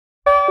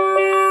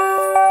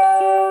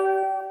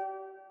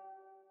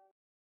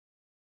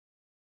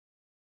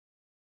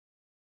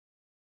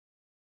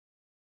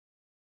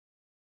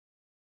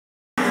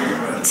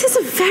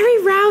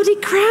very rowdy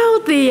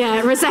crowd, the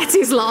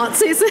Rossettis lot.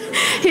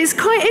 It's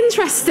quite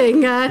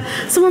interesting.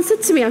 Someone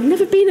said to me, I've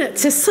never been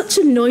to such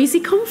a noisy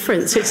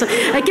conference, which,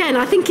 again,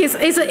 I think is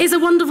a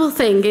wonderful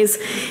thing,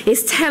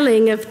 is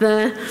telling of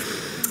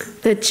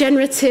the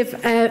generative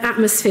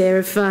atmosphere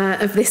of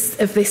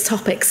this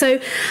topic. So,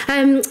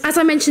 as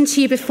I mentioned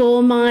to you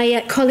before,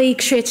 my colleague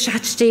Shreya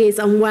Chatterjee is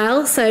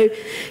unwell, so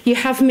you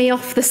have me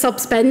off the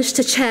subs bench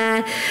to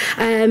chair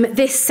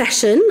this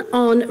session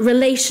on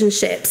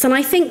relationships. And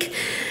I think,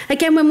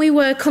 again, when we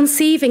were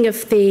conceiving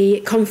of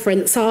the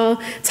conference, our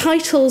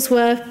titles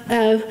were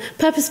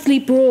purposefully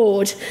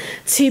broad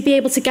to be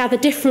able to gather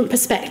different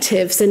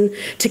perspectives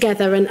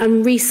together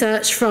and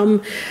research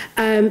from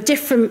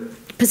different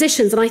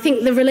positions. And I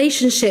think the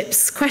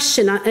relationships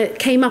question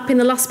came up in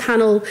the last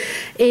panel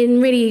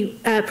in really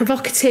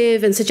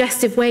provocative and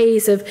suggestive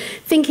ways of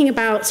thinking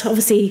about,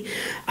 obviously,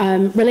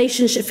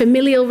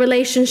 familial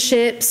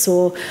relationships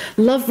or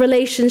love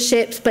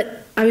relationships.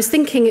 But I was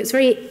thinking it's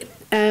very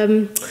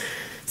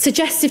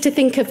suggestive to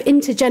think of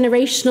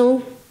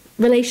intergenerational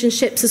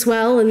relationships as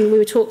well, and we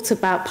were talked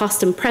about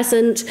past and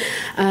present,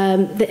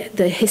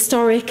 the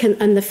historic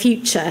and the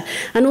future.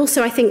 And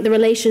also I think the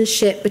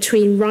relationship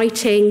between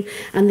writing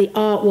and the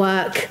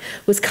artwork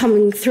was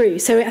coming through.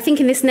 So I think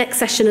in this next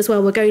session as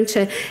well, we're going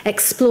to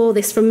explore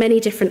this from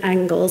many different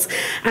angles,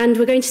 and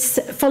we're going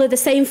to follow the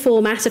same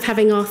format of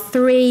having our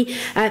three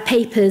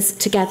papers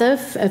together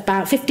for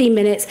about 15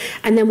 minutes,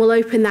 and then we'll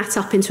open that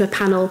up into a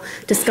panel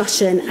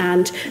discussion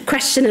and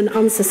question and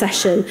answer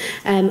session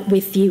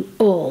with you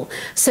all.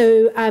 So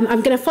I'm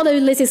going to follow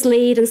Liz's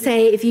lead and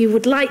say, if you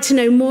would like to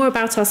know more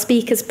about our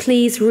speakers,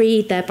 please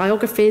read their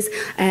biographies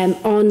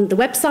on the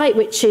website,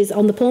 which is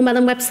on the Paul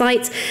Mellon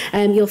website.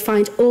 You'll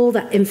find all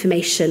that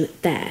information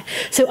there.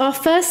 So our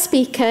first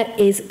speaker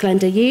is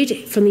Glenda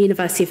Youde from the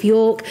University of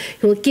York,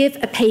 who will give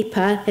a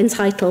paper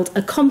entitled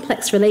A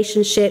Complex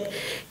Relationship,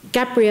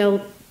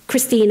 Gabriel,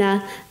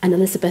 Christina and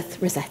Elizabeth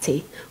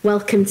Rossetti.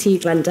 Welcome to you,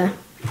 Glenda.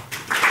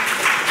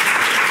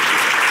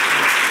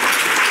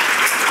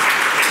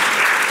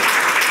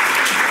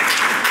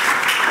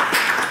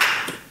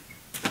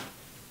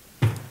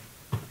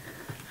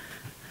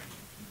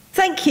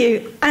 Thank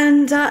you,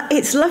 and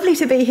it's lovely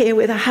to be here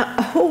with a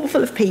hall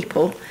full of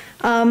people.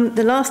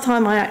 The last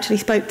time I actually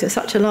spoke to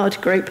such a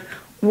large group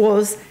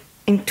was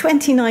in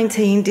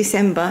 2019,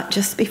 December,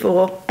 just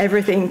before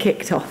everything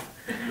kicked off.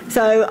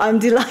 So I'm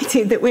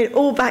delighted that we're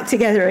all back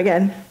together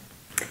again.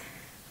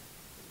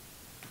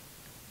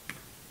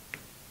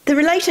 The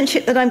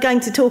relationship that I'm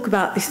going to talk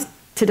about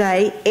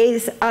today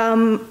is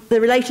the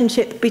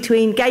relationship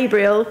between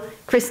Gabriel,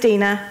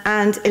 Christina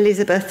and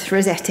Elizabeth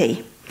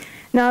Rossetti.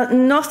 Now,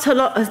 not a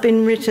lot has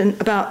been written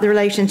about the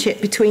relationship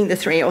between the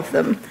three of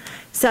them,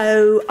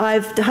 so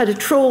I've had a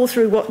trawl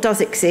through what does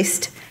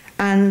exist,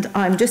 and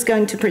I'm just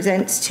going to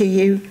present to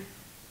you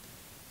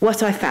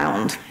what I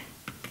found.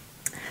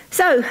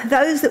 So,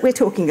 those that we're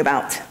talking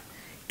about.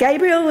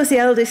 Gabriel was the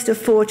eldest of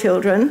 4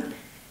 children.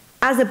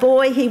 As a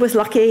boy, he was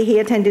lucky. He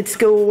attended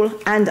school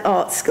and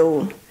art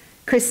school.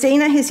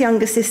 Christina, his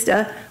younger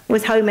sister,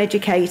 was home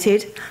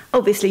educated.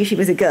 Obviously, she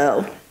was a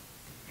girl.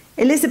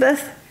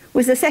 Elizabeth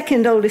was the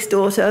second oldest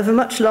daughter of a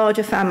much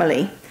larger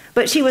family,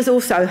 but she was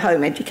also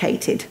home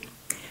educated.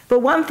 But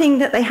one thing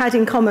that they had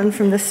in common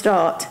from the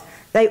start,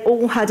 they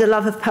all had a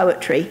love of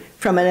poetry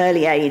from an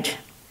early age.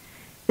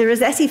 The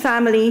Rossetti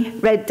family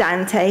read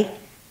Dante,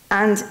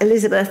 and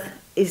Elizabeth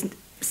is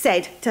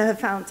said to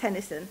have found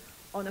Tennyson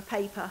on a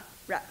paper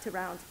wrapped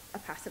around a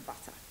pat of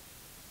butter.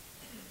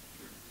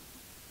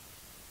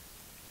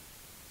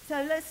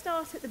 So let's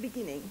start at the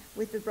beginning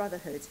with the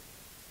brotherhood.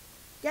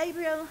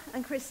 Gabriel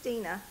and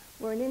Christina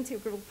were an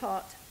integral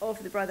part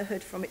of the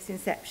brotherhood from its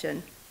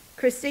inception.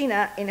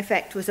 Christina, in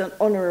effect, was an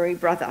honorary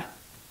brother.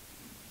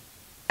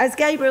 As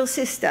Gabriel's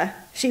sister,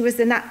 she was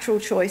the natural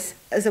choice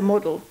as a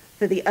model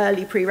for the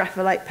early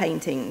pre-Raphaelite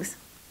paintings.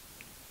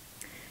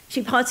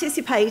 She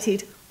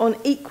participated on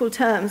equal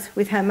terms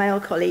with her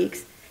male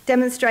colleagues,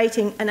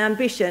 demonstrating an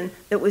ambition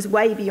that was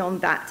way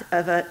beyond that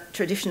of a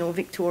traditional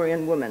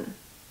Victorian woman.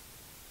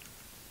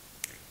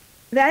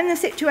 Then the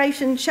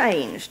situation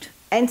changed.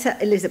 Enter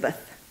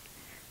Elizabeth.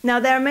 Now,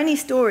 there are many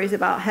stories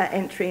about her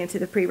entry into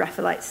the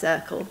pre-Raphaelite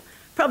circle.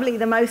 Probably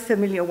the most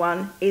familiar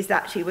one is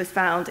that she was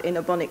found in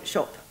a bonnet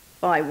shop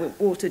by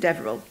Walter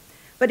Deverell.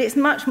 But it's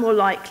much more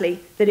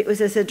likely that it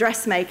was as a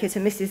dressmaker to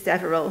Mrs.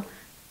 Deverell.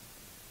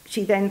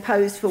 She then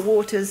posed for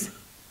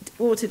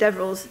Walter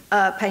Deverell's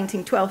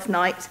painting Twelfth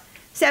Night,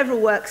 several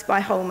works by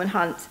Holman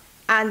Hunt,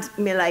 and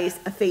Millet's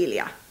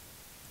Ophelia.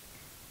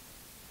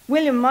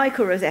 William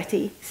Michael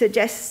Rossetti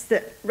suggests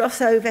that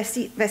Rosso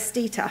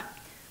Vestita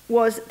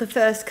was the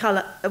first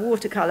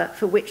watercolour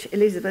for which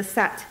Elizabeth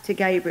sat to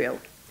Gabriel.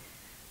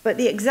 But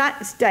the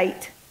exact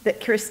date that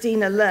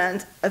Christina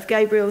learned of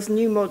Gabriel's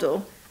new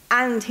model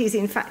and his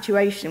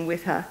infatuation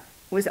with her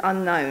was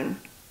unknown.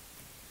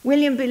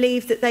 William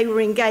believed that they were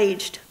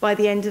engaged by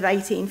the end of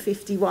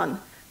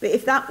 1851, but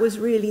if that was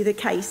really the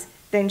case,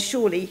 then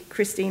surely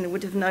Christina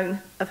would have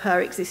known of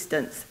her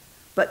existence.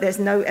 But there's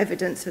no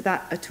evidence of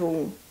that at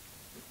all.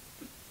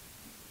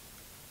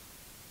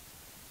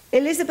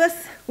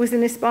 Elizabeth was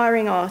an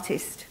aspiring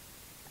artist,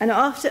 and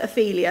after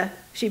Ophelia,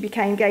 she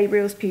became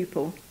Gabriel's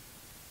pupil.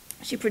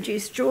 She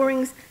produced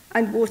drawings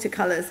and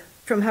watercolours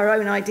from her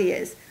own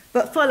ideas,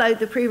 but followed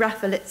the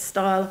pre-Raphaelite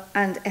style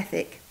and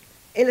ethic,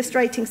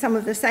 illustrating some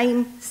of the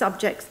same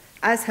subjects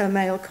as her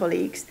male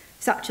colleagues,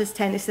 such as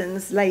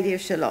Tennyson's Lady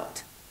of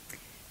Shalott.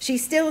 She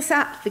still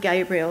sat for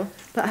Gabriel,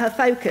 but her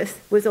focus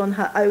was on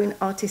her own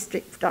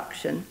artistic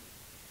production.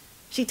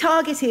 She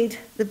targeted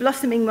the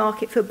blossoming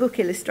market for book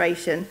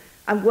illustration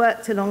and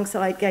worked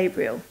alongside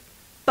Gabriel.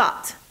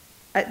 But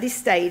at this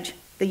stage,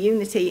 the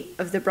unity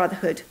of the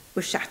Brotherhood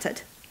was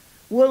shattered.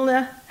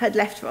 Woolner had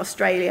left for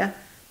Australia,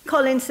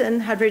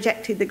 Collinson had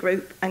rejected the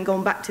group and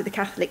gone back to the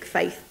Catholic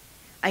faith,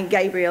 and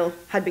Gabriel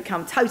had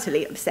become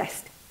totally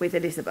obsessed with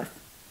Elizabeth.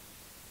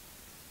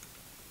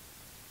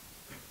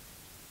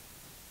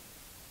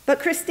 But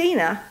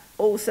Christina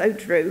also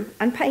drew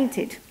and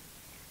painted.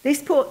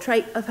 This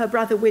portrait of her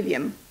brother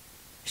William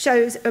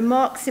shows a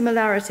marked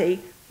similarity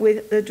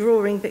with the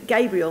drawing that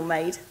Gabriel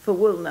made for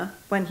Woolner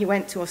when he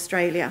went to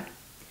Australia.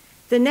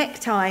 The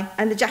necktie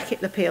and the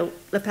jacket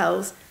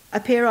lapels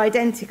appear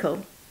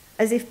identical,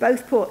 as if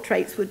both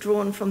portraits were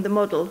drawn from the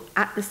model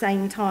at the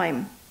same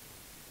time.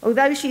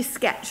 Although she's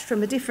sketched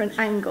from a different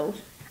angle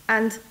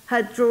and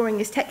her drawing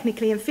is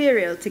technically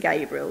inferior to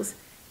Gabriel's,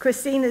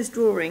 Christina's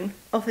drawing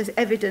offers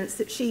evidence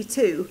that she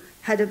too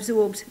had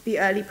absorbed the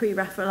early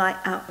pre-Raphaelite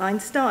outline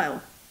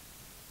style.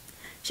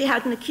 She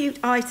had an acute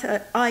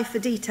eye for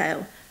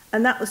detail,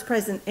 and that was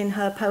present in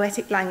her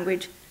poetic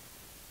language.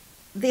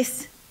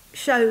 This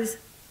shows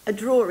a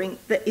drawing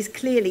that is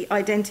clearly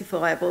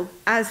identifiable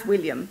as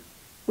William,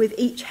 with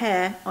each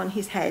hair on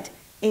his head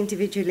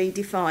individually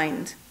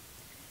defined.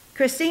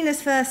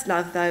 Christina's first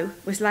love, though,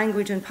 was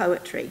language and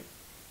poetry.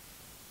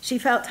 She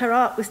felt her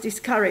art was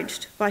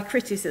discouraged by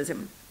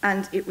criticism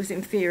and it was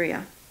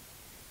inferior.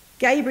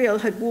 Gabriel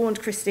had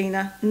warned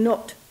Christina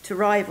not to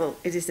rival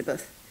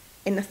Elizabeth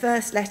in the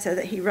first letter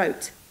that he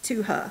wrote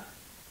to her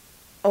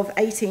of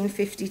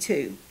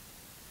 1852.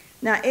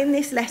 Now, in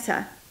this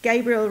letter,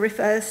 Gabriel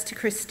refers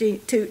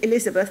to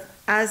Elizabeth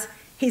as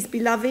his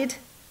beloved,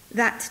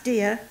 that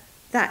dear,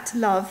 that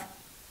love,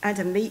 and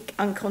a meek,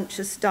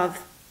 unconscious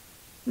dove.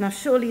 Now,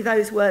 surely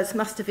those words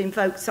must have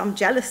invoked some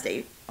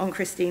jealousy on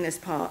Christina's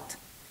part.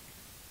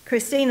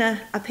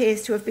 Christina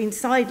appears to have been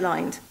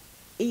sidelined,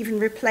 even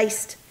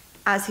replaced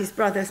as his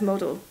brother's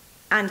model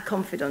and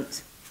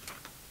confidant.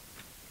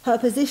 Her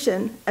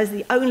position as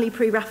the only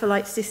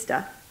pre-Raphaelite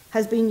sister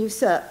has been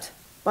usurped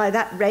by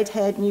that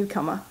red-haired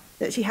newcomer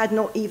that she had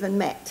not even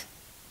met.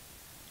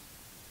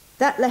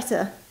 That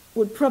letter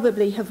would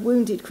probably have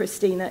wounded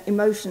Christina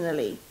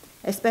emotionally,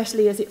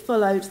 especially as it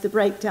followed the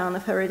breakdown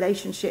of her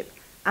relationship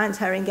and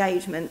her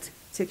engagement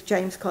to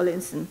James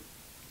Collinson.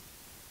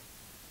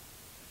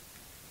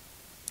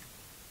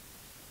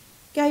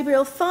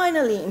 Gabriel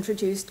finally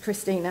introduced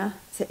Christina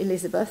to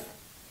Elizabeth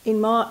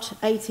in March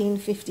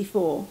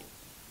 1854,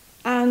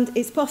 and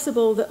it's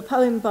possible that a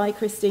poem by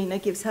Christina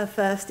gives her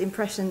first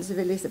impressions of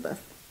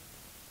Elizabeth.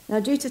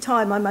 Now, due to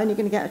time, I'm only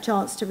going to get a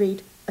chance to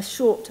read a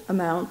short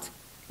amount,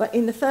 but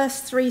in the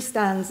first 3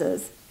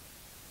 stanzas,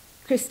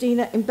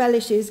 Christina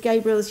embellishes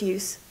Gabriel's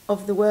use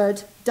of the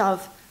word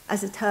dove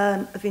as a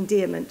term of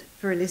endearment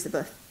for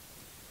Elizabeth.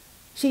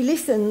 She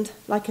listened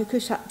like a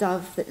cushat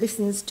dove that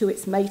listens to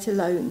its mate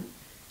alone.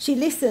 She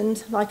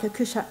listened like a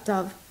cushat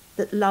dove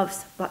that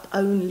loves but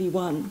only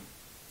one.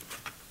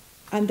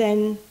 And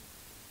then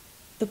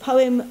the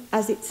poem,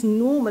 as it's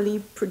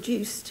normally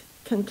produced,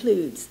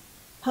 concludes,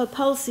 her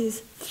pulses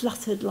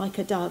fluttered like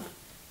a dove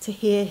to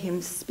hear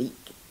him speak.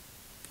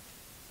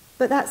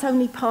 But that's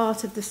only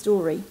part of the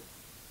story.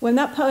 When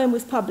that poem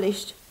was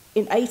published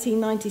in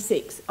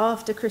 1896,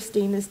 after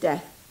Christina's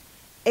death,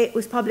 it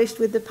was published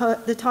with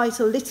the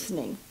title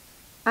Listening,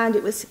 and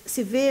it was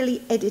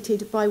severely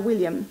edited by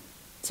William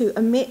to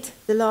omit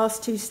the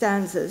last 2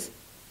 stanzas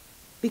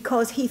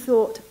because he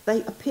thought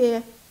they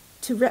appear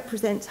to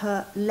represent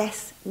her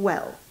less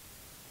well.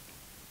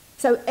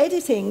 So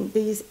editing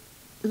these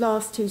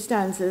last 2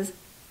 stanzas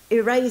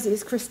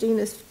erases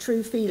Christina's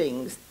true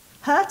feelings.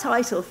 Her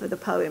title for the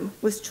poem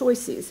was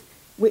Choices,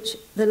 which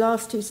the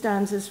last 2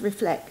 stanzas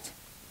reflect.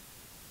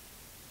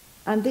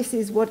 And this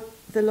is what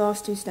the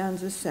last 2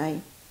 stanzas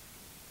say.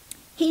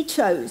 He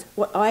chose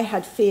what I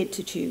had feared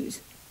to choose.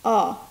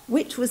 Ah,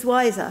 which was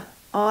wiser,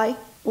 I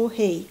or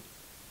he?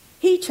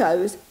 He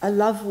chose a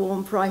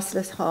love-warm,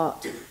 priceless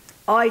heart.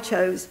 I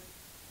chose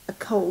a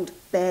cold,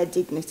 bare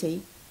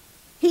dignity.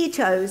 He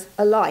chose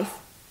a life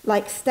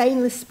like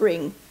stainless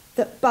spring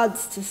that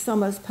buds to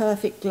summer's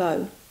perfect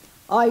glow.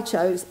 I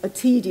chose a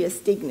tedious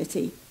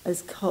dignity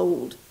as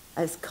cold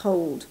as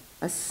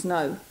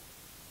snow.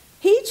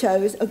 He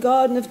chose a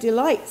garden of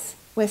delights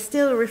where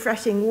still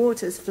refreshing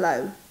waters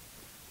flow.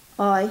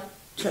 I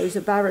chose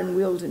a barren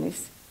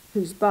wilderness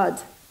whose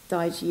bud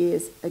died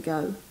years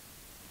ago.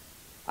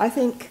 I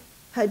think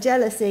her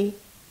jealousy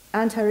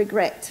and her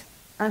regret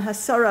and her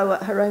sorrow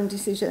at her own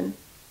decision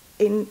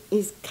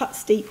is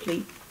cuts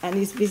deeply and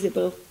is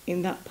visible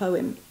in that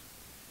poem.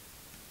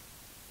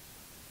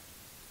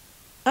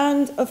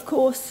 And, of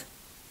course,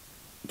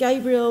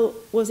 Gabriel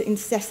was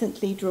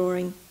incessantly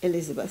drawing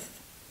Elizabeth.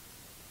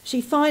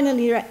 She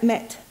finally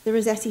met the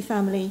Rossetti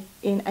family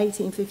in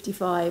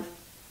 1855,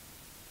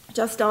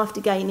 just after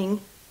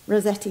gaining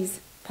Rossetti's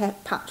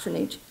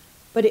patronage,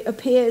 but it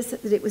appears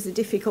that it was a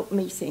difficult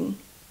meeting.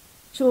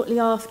 Shortly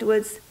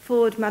afterwards,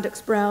 Ford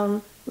Madox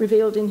Brown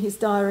revealed in his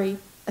diary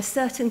a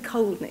certain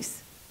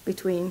coldness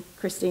between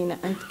Christina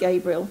and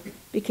Gabriel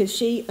because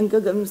she and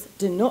Guggums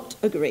do not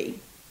agree.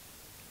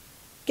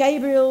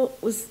 Gabriel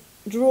was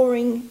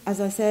drawing, as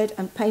I said,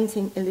 and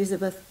painting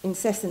Elizabeth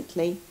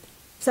incessantly.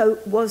 So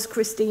was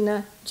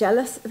Christina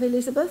jealous of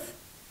Elizabeth,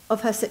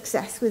 of her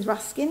success with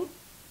Ruskin?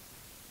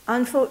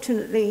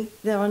 Unfortunately,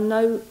 there are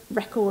no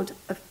record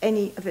of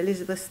any of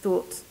Elizabeth's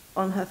thoughts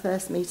on her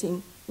first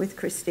meeting with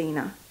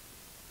Christina.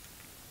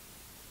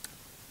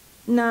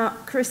 Now,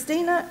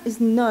 Christina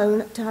is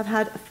known to have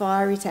had a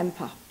fiery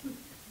temper.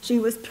 She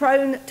was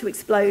prone to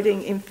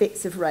exploding in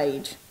fits of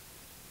rage.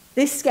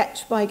 This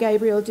sketch by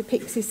Gabriel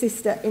depicts his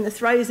sister in the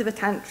throes of a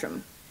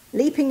tantrum,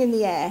 leaping in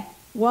the air,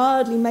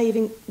 wildly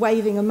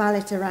waving a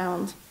mallet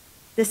around.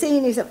 The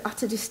scene is of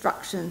utter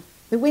destruction.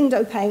 The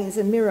window panes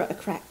and mirror are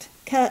cracked,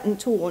 curtain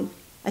torn,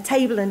 a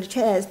table and a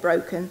chair is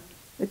broken.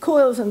 The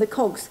coils and the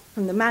cogs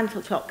from the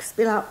mantel clock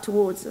spill out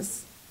towards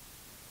us.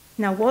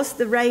 Now, was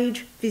the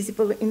rage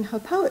visible in her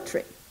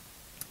poetry?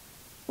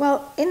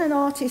 Well, In an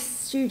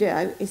Artist's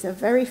Studio is a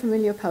very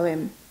familiar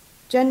poem,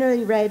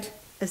 generally read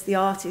as the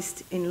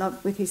artist in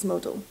love with his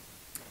model.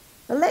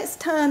 But let's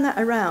turn that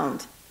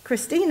around.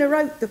 Christina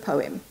wrote the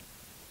poem.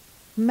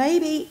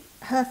 Maybe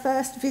her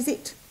first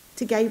visit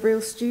to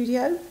Gabriel's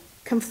studio,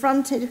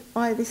 confronted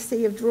by this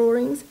sea of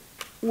drawings,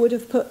 would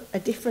have put a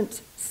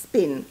different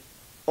spin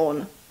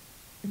on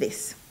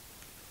this.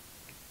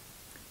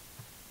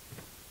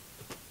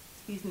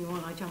 Excuse me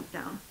while I jump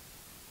down.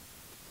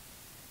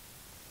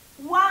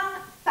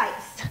 One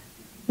face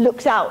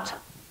looks out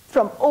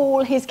from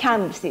all his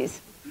canvases.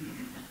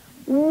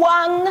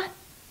 One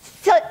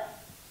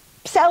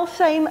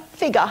self-same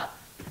figure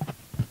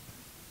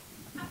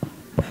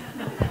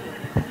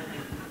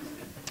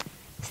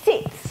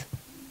sits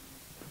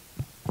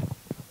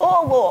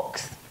or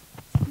walks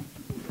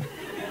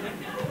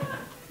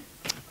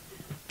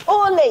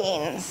or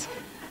leans.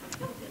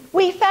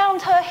 We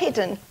found her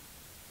hidden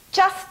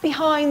just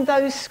behind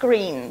those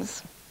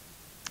screens.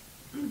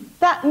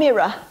 That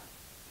mirror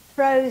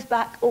throws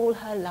back all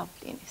her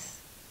loveliness.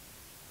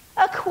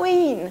 A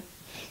queen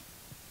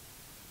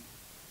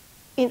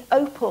in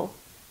opal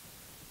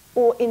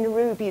or in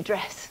ruby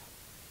dress.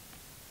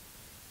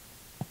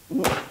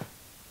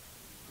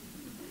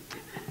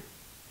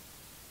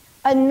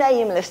 A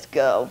nameless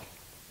girl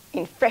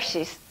in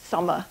freshest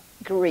summer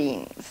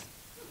greens.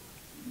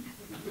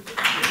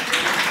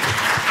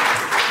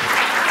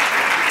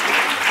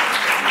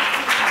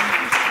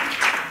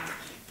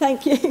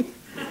 Thank you.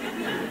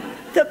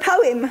 The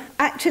poem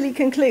actually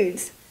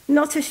concludes,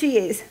 not as she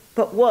is,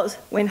 but was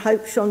when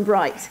hope shone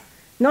bright.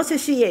 Not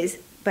as she is,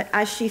 but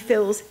as she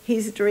fills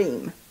his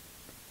dream.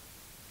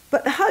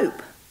 But the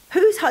hope,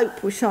 whose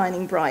hope was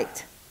shining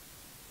bright?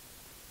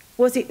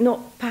 Was it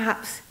not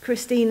perhaps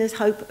Christina's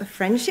hope of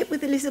friendship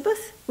with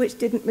Elizabeth, which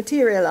didn't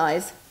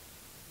materialise?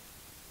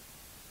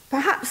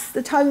 Perhaps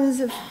the tones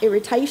of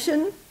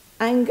irritation,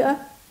 anger,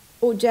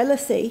 or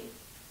jealousy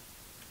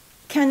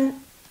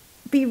can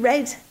be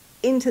read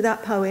into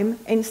that poem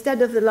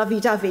instead of the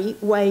lovey-dovey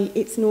way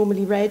it's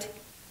normally read.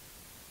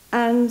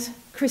 And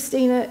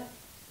Christina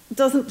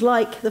doesn't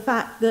like the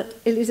fact that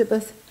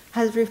Elizabeth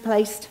has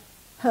replaced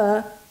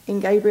her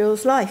in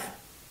Gabriel's life.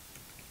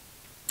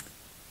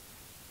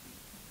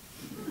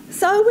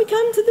 So we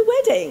come to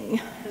the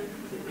wedding.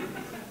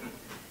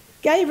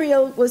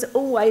 Gabriel was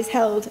always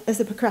held as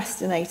a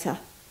procrastinator,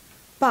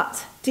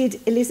 but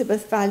did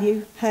Elizabeth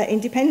value her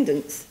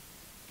independence?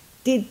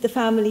 Did the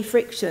family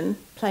friction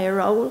play a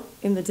role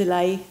in the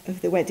delay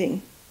of the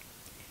wedding?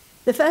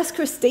 The first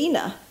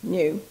Christina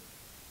knew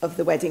of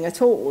the wedding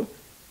at all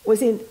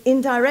was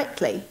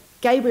indirectly.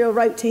 Gabriel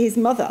wrote to his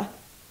mother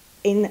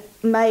in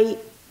May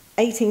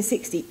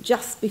 1860,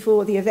 just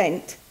before the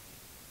event,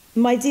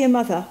 "My dear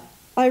mother,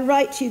 I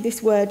write you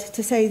this word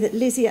to say that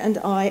Lizzie and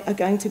I are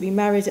going to be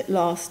married at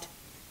last,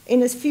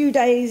 in as few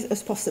days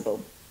as possible.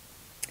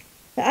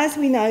 But as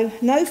we know,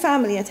 no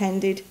family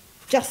attended,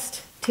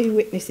 just 2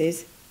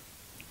 witnesses."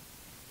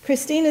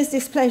 Christina's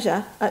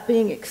displeasure at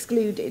being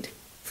excluded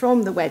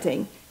from the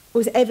wedding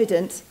was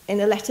evident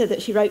in a letter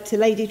that she wrote to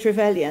Lady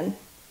Trevelyan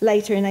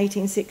later in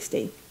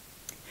 1860.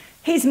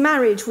 "His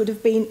marriage would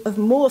have been of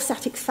more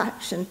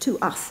satisfaction to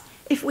us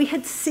if we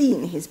had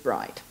seen his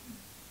bride."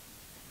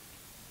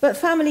 But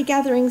family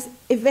gatherings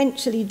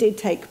eventually did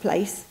take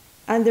place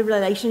and the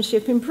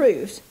relationship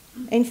improved.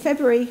 In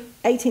February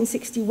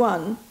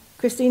 1861,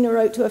 Christina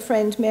wrote to a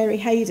friend, Mary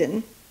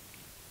Hayden,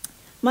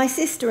 "My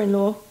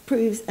sister-in-law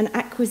proves an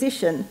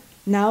acquisition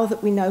now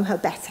that we know her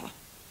better."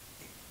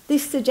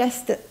 This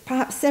suggests that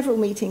perhaps several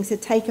meetings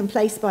had taken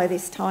place by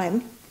this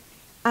time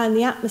and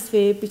the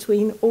atmosphere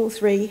between all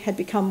three had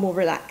become more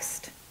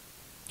relaxed.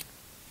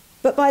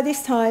 But by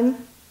this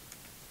time,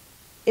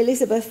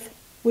 Elizabeth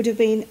would have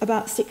been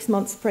about 6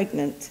 months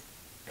pregnant.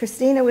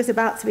 Christina was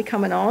about to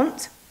become an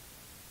aunt,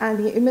 and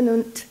the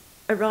imminent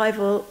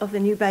arrival of the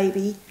new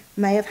baby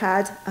may have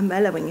had a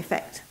mellowing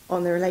effect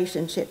on the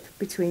relationship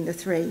between the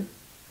three.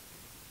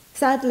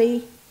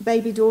 Sadly,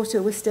 baby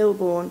daughter was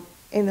stillborn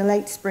in the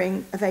late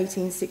spring of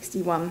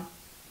 1861.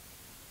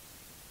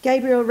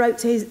 Gabriel wrote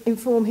to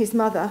inform his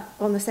mother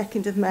on the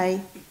 2nd of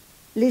May,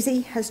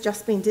 "Lizzie has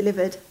just been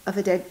delivered of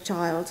a dead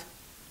child."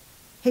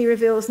 He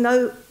reveals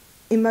no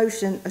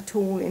emotion at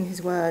all in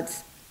his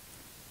words.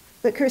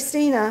 But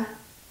Christina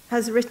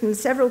has written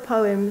several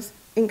poems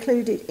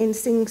included in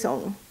Sing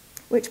Song,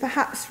 which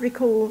perhaps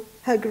recall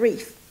her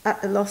grief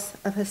at the loss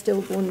of her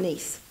stillborn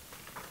niece.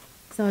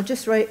 So I'll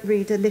just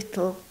read a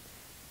little.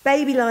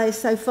 "Baby lies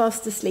so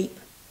fast asleep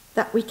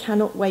that we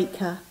cannot wake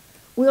her.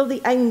 Will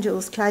the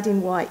angels clad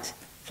in white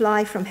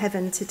fly from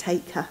heaven to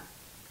take her?"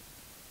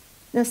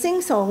 Now,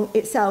 Sing Song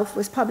itself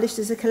was published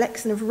as a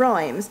collection of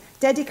rhymes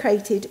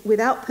dedicated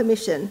without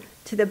permission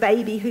to the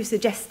baby who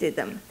suggested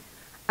them.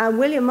 And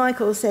William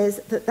Michael says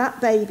that that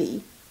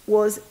baby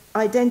was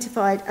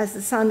identified as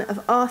the son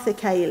of Arthur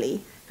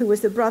Cayley, who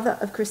was the brother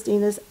of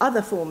Christina's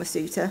other former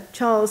suitor,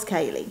 Charles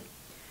Cayley.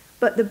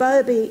 But the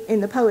baby in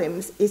the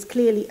poems is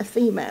clearly a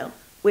female,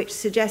 which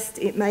suggests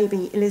it may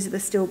be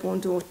Elizabeth's stillborn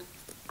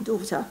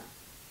daughter.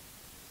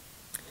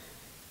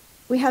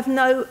 We have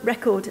no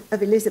record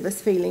of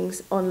Elizabeth's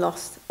feelings on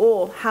loss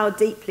or how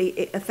deeply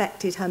it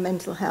affected her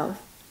mental health.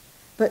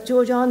 But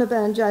Georgiana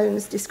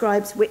Burne-Jones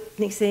describes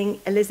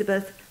witnessing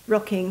Elizabeth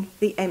rocking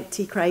the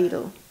empty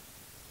cradle.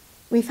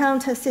 "We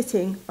found her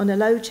sitting on a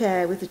low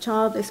chair with the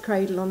childless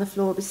cradle on the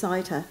floor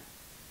beside her.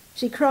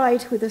 She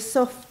cried with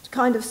a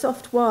kind of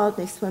soft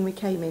wildness when we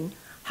came in.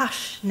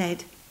 'Hush,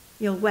 Ned,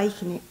 you're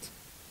waking it.'"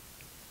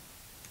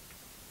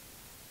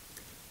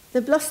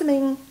 The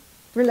blossoming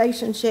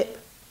relationship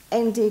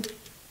ended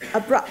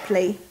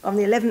abruptly on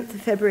the 11th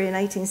of February in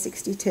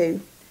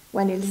 1862,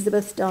 when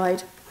Elizabeth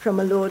died from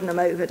a laudanum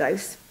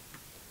overdose.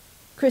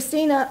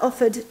 Christina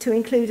offered to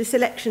include a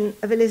selection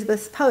of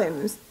Elizabeth's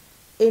poems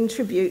in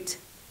tribute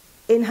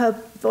in her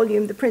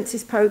volume The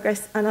Prince's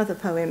Progress and Other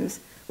Poems,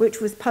 which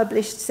was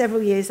published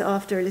several years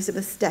after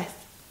Elizabeth's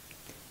death.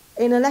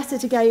 In a letter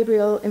to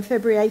Gabriel in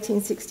February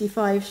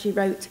 1865, she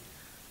wrote,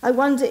 "I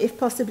wonder if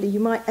possibly you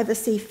might ever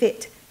see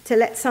fit to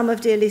let some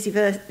of dear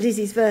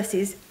Lizzie's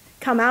verses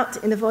come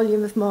out in a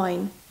volume of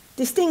mine,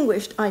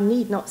 distinguished, I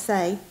need not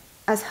say,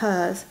 as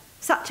hers.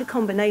 Such a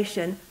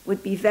combination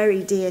would be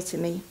very dear to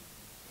me."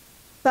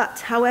 But,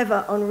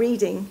 however, on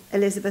reading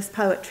Elizabeth's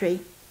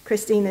poetry,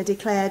 Christina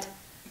declared,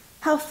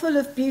 "How full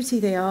of beauty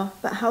they are,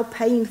 but how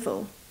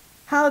painful.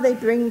 How they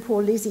bring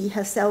poor Lizzie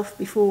herself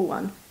before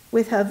one,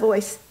 with her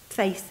voice,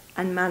 face,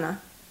 and manner."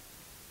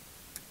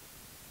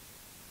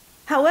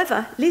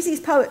 However, Lizzie's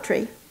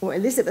poetry, or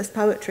Elizabeth's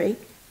poetry,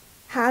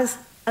 has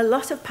a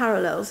lot of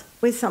parallels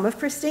with some of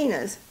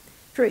Christina's.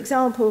 For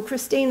example,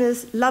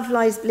 Christina's Love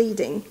Lies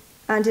Bleeding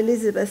and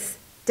Elizabeth's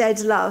Dead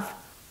Love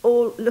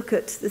all look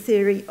at the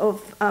theory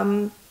of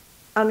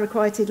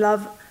unrequited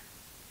love,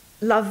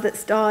 love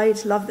that's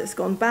died, love that's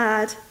gone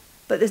bad,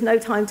 but there's no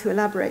time to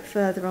elaborate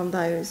further on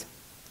those.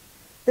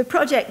 The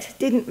project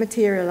didn't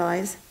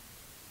materialise,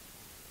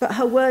 but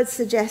her words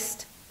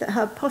suggest that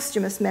her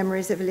posthumous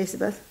memories of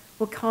Elizabeth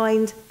were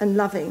kind and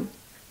loving.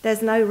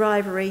 There's no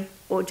rivalry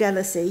or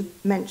jealousy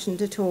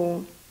mentioned at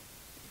all.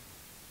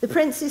 The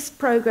Prince's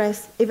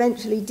Progress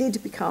eventually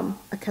did become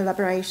a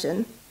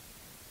collaboration.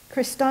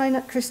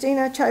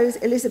 Christina chose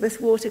Elizabeth's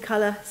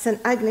watercolour St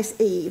Agnes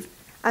Eve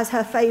as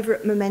her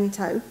favourite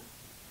memento,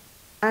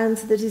 and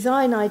the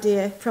design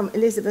idea from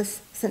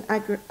Elizabeth's St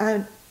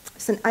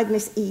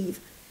Agnes Eve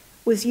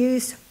was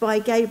used by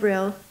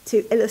Gabriel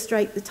to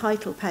illustrate the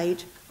title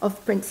page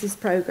of Prince's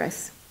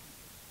Progress.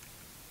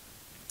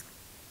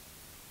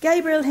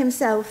 Gabriel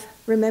himself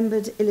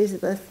remembered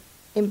Elizabeth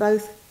in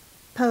both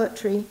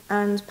poetry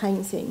and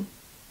painting.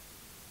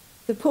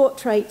 The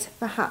portrait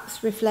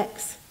perhaps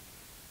reflects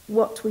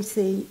what we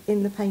see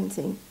in the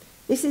painting.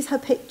 This is her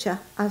picture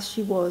as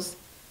she was.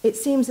 It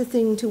seems a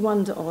thing to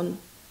wonder on,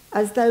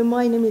 as though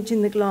mine image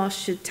in the glass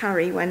should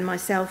tarry when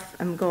myself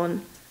am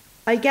gone.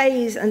 I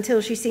gaze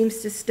until she seems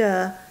to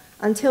stir,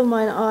 until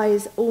mine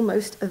eyes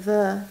almost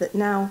aver that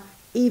now,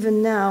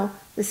 even now,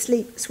 the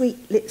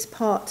sweet lips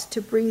part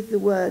to breathe the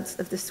words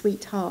of the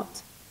sweet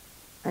heart,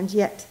 and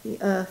yet the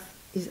earth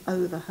is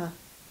over her.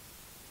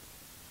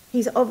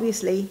 He's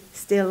obviously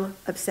still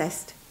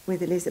obsessed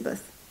with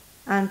Elizabeth,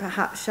 and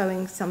perhaps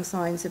showing some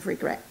signs of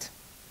regret.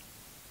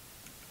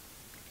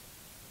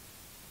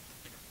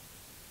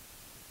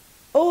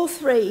 All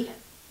three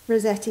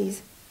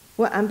Rossettis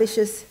were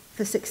ambitious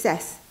for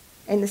success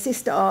in the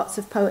sister arts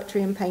of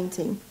poetry and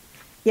painting,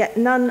 yet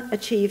none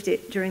achieved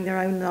it during their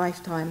own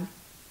lifetime.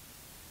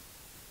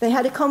 They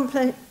had a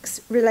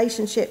complex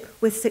relationship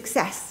with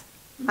success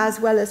as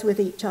well as with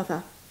each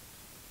other.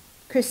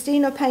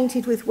 Christina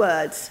painted with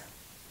words.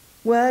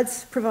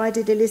 Words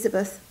provided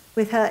Elizabeth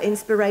with her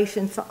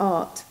inspiration for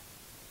art,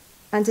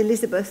 and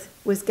Elizabeth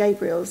was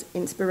Gabriel's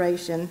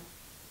inspiration.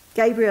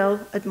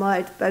 Gabriel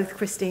admired both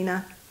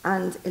Christina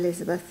and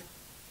Elizabeth.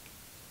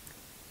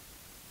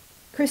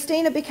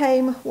 Christina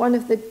became one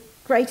of the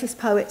greatest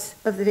poets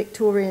of the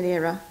Victorian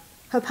era.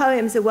 Her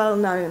poems are well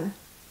known.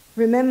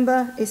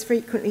 Remember is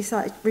frequently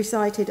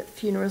recited at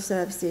funeral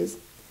services,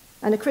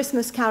 and A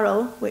Christmas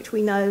Carol, which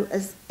we know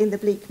as In the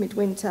Bleak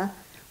Midwinter,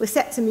 was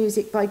set to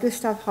music by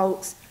Gustav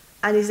Holst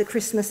and is a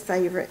Christmas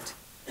favourite.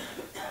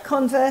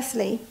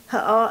 Conversely, her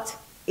art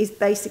is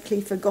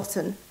basically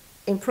forgotten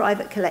in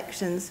private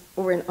collections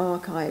or in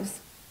archives.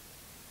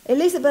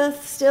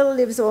 Elizabeth still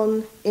lives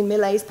on in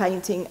Millet's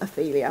painting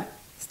Ophelia,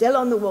 still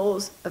on the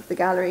walls of the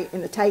gallery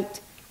in the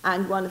Tate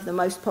and one of the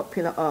most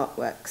popular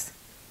artworks.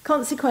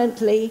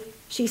 Consequently,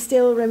 she's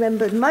still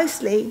remembered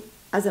mostly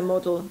as a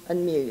model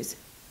and muse.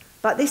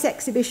 But this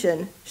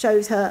exhibition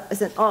shows her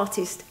as an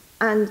artist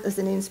and as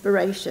an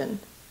inspiration,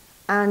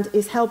 and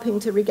is helping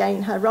to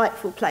regain her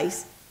rightful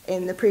place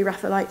in the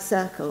Pre-Raphaelite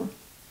circle.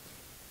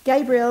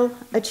 Gabriel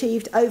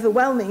achieved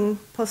overwhelming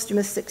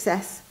posthumous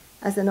success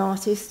as an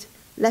artist,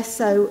 less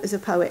so as a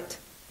poet.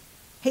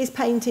 His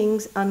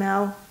paintings are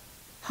now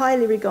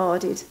highly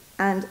regarded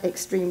and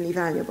extremely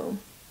valuable.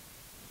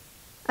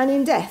 And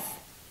in death,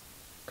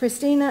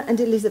 Christina and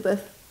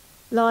Elizabeth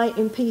lie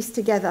in peace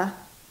together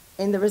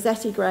in the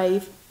Rossetti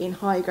grave in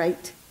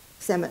Highgate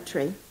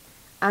Cemetery,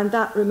 and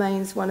that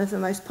remains one of the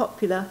most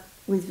popular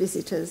with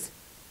visitors.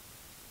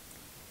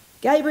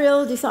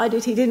 Gabriel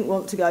decided he didn't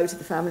want to go to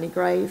the family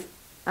grave,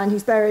 and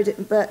he's buried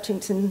in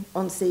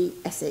Birchington-on-Sea,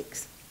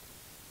 Essex.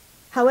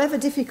 However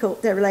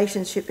difficult their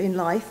relationship in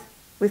life,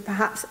 with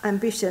perhaps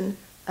ambition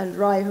and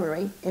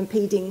rivalry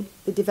impeding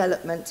the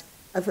development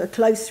of a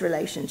close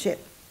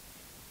relationship,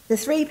 the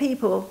three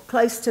people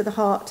close to the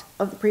heart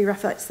of the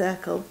Pre-Raphaelite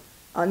circle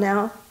are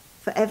now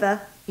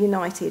forever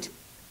united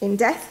in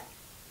death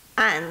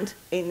and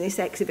in this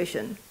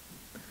exhibition.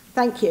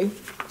 Thank you.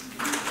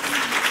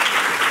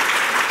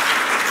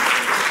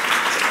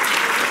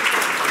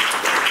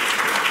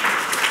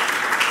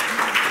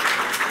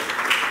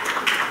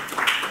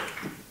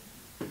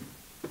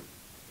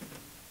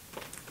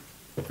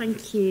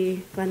 Thank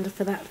you, Glenda,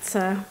 for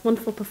that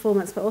wonderful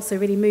performance, but also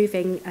really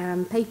moving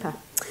paper.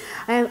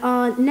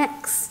 Our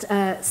next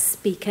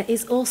speaker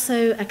is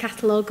also a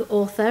catalogue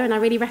author, and I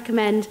really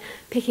recommend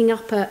picking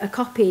up a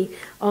copy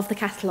of the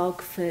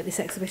catalogue for this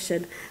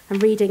exhibition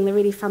and reading the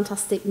really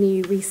fantastic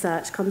new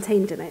research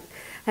contained in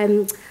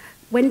it.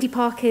 Wendy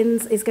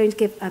Parkins is going to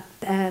give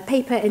a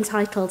paper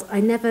entitled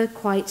I Never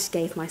Quite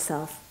Gave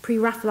Myself,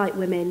 Pre-Raphaelite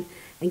Women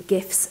and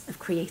Gifts of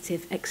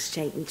Creative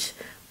Exchange.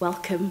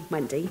 Welcome,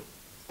 Wendy.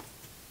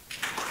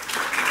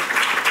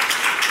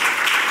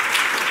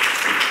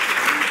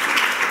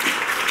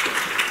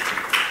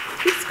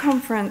 This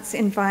conference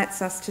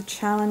invites us to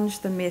challenge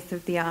the myth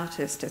of the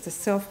artist as a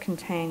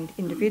self-contained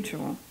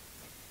individual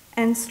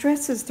and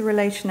stresses the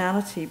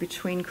relationality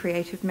between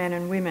creative men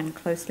and women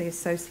closely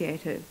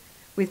associated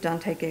with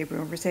Dante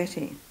Gabriel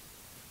Rossetti.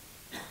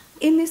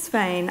 In this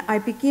vein, I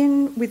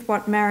begin with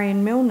what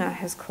Marion Milner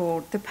has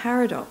called the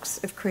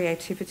paradox of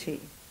creativity,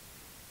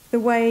 the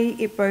way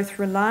it both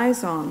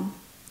relies on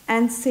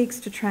and seeks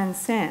to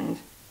transcend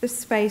the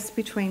space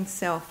between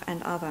self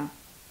and other.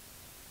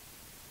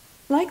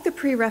 Like the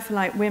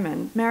Pre-Raphaelite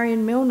women,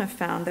 Marion Milner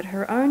found that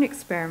her own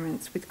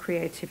experiments with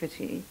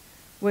creativity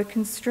were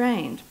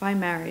constrained by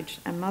marriage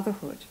and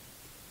motherhood,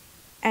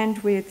 and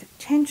with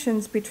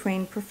tensions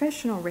between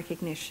professional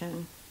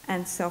recognition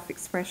and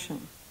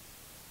self-expression.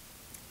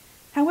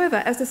 However,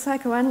 as a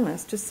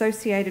psychoanalyst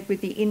associated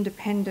with the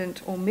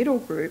independent or middle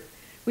group,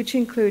 which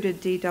included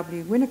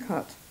D.W.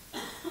 Winnicott,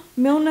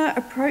 Milner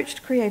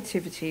approached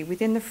creativity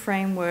within the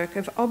framework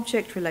of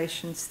object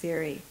relations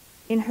theory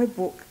in her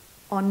book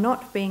On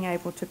Not Being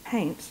Able to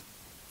Paint,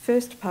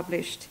 first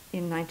published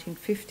in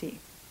 1950.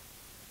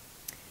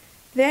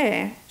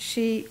 There,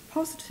 she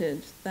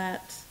posited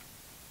that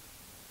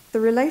the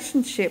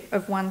relationship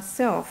of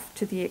oneself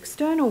to the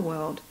external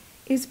world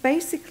is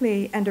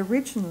basically and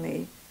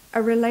originally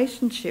a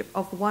relationship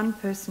of one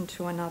person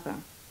to another,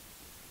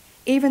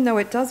 even though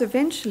it does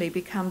eventually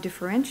become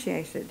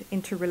differentiated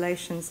into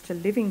relations to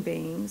living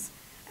beings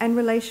and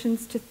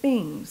relations to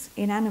things,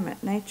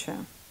 inanimate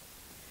nature.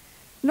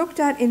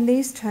 Looked at in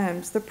these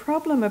terms, the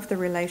problem of the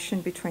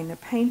relation between the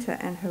painter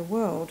and her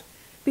world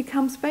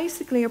becomes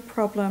basically a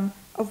problem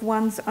of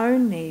one's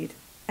own need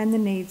and the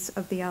needs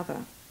of the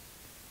other,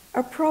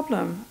 a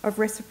problem of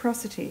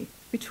reciprocity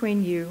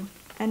between you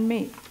and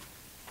me.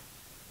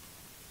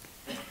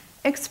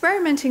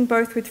 Experimenting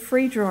both with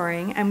free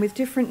drawing and with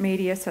different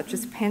media such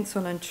as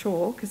pencil and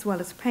chalk, as well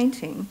as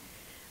painting,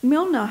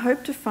 Milner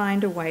hoped to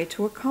find a way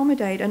to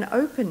accommodate an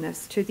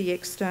openness to the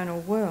external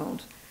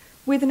world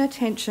with an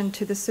attention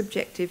to the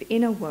subjective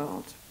inner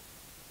world.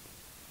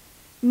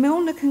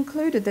 Milner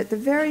concluded that the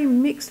very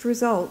mixed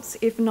results,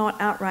 if not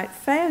outright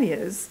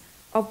failures,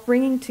 of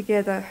bringing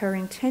together her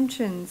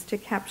intentions to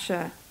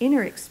capture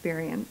inner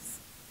experience,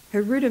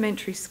 her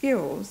rudimentary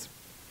skills,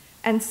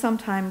 and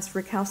sometimes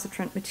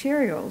recalcitrant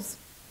materials,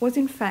 was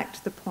in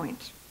fact the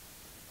point.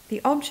 The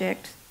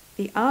object,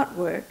 the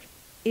artwork,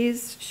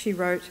 is, she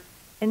wrote,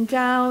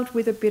 endowed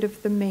with a bit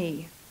of the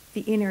me,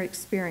 the inner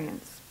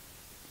experience.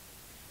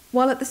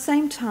 while at the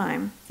same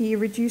time the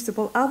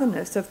irreducible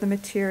otherness of the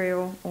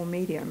material or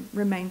medium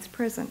remains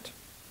present.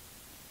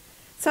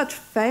 Such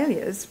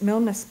failures,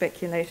 Milner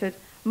speculated,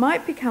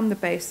 might become the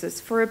basis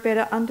for a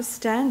better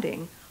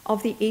understanding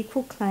of the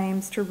equal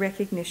claims to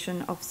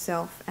recognition of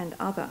self and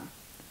other,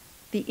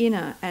 the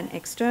inner and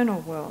external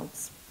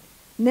worlds,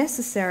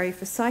 necessary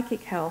for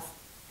psychic health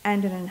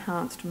and an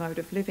enhanced mode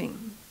of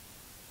living.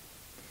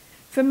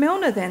 For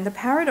Milner, then, the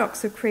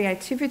paradox of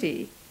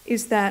creativity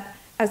is that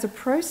as a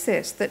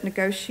process that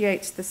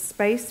negotiates the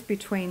space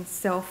between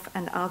self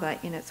and other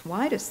in its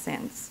widest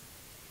sense,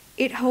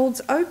 it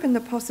holds open the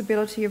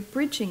possibility of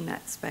bridging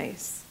that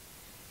space,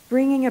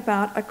 bringing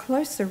about a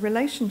closer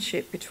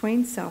relationship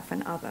between self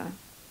and other,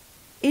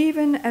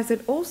 even as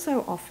it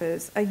also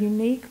offers a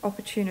unique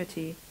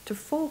opportunity to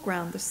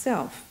foreground the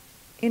self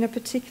in a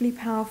particularly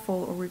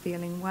powerful or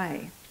revealing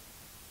way.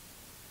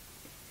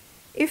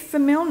 If for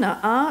Milner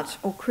art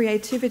or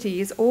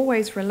creativity is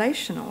always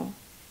relational,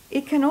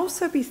 it can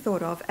also be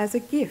thought of as a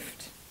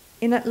gift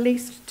in at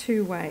least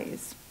two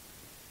ways.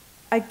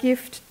 A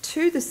gift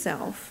to the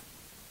self,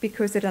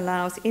 because it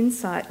allows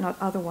insight not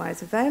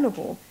otherwise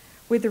available,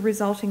 with the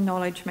resulting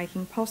knowledge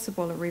making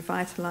possible a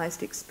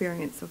revitalised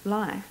experience of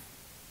life.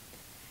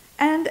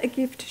 And a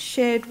gift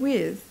shared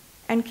with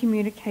and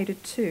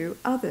communicated to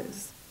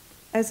others,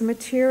 as a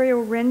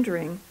material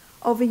rendering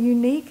of a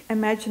unique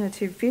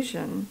imaginative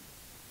vision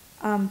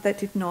that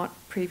did not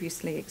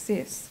previously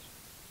exist.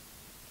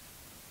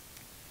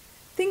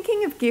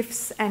 Thinking of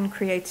gifts and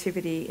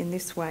creativity in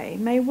this way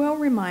may well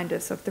remind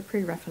us of the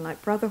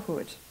pre-Raphaelite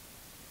brotherhood,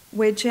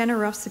 where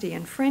generosity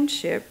and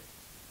friendship,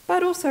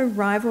 but also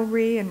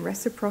rivalry and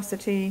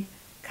reciprocity,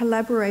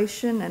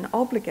 collaboration and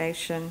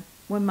obligation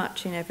were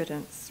much in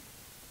evidence.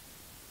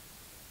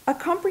 A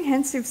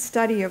comprehensive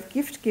study of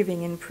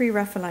gift-giving in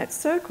pre-Raphaelite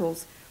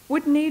circles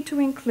would need to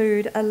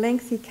include a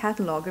lengthy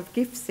catalogue of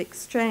gifts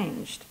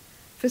exchanged.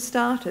 For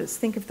starters,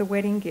 think of the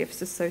wedding gifts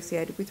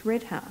associated with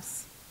Red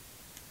House,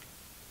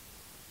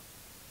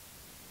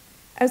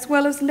 as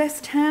well as less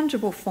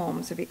tangible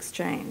forms of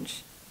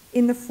exchange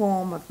in the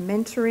form of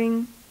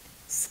mentoring,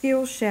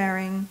 skill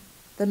sharing,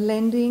 the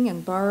lending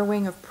and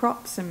borrowing of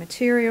props and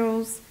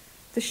materials,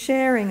 the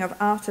sharing of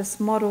artists'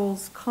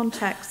 models,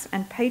 contacts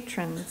and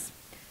patrons,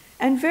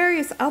 and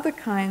various other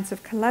kinds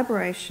of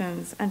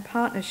collaborations and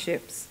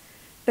partnerships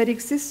that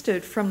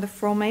existed from the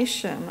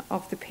formation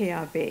of the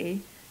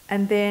PRB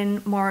and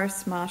then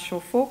Morris, Marshall,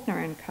 Faulkner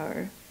and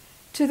Co.,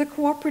 to the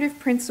cooperative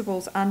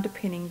principles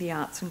underpinning the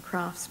arts and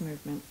crafts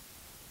movement.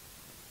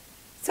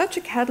 Such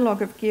a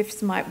catalogue of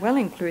gifts might well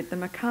include the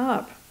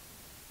macabre,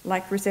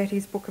 like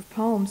Rossetti's book of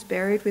poems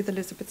Buried with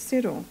Elizabeth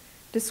Siddal,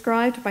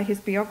 described by his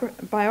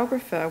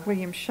biographer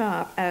William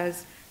Sharp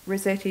as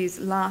Rossetti's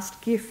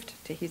last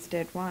gift to his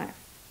dead wife,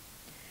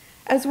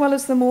 as well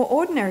as the more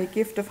ordinary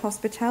gift of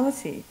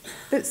hospitality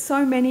that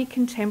so many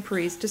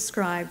contemporaries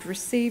described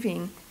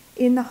receiving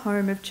in the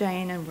home of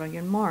Jane and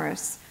William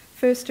Morris,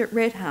 first at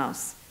Red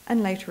House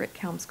and later at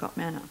Kelmscott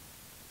Manor.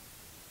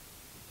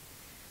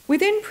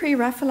 Within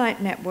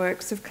pre-Raphaelite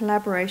networks of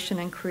collaboration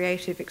and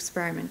creative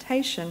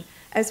experimentation,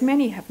 as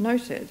many have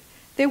noted,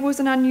 there was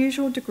an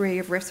unusual degree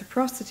of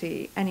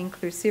reciprocity and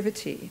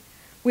inclusivity,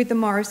 with the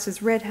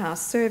Morrises' Red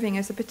House serving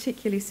as a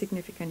particularly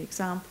significant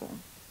example.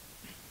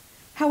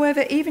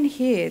 However, even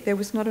here, there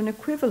was not an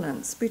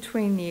equivalence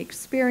between the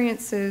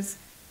experiences,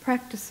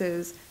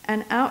 practices,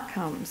 and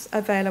outcomes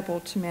available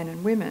to men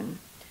and women,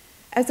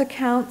 as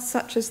accounts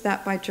such as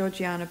that by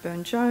Georgiana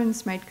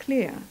Burne-Jones made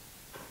clear,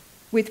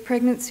 with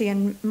pregnancy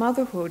and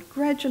motherhood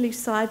gradually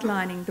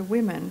sidelining the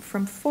women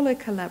from fuller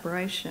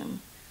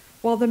collaboration,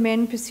 while the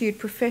men pursued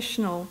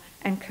professional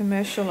and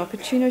commercial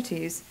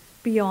opportunities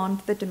beyond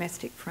the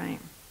domestic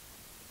frame.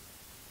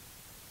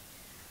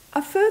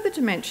 A further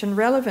dimension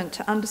relevant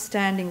to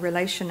understanding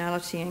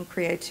relationality and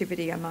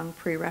creativity among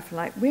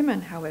pre-Raphaelite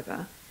women,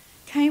 however,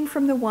 came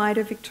from the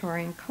wider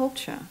Victorian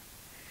culture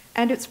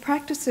and its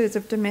practices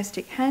of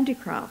domestic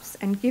handicrafts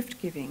and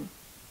gift-giving.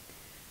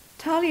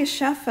 Talia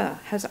Schaffer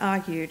has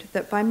argued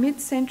that by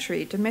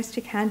mid-century,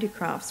 domestic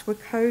handicrafts were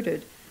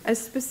coded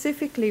as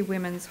specifically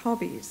women's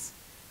hobbies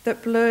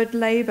that blurred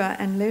labour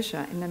and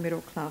leisure in the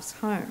middle-class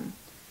home.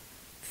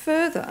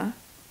 Further,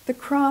 the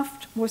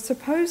craft was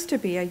supposed to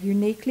be a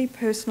uniquely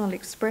personal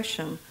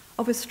expression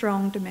of a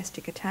strong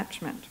domestic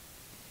attachment,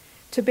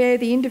 to bear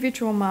the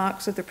individual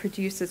marks of the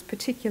producer's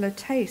particular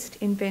taste,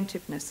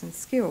 inventiveness and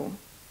skill,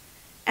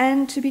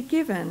 and to be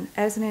given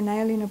as an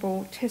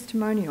inalienable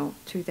testimonial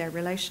to their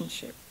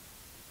relationship.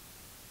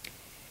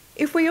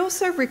 If we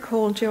also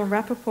recall Jill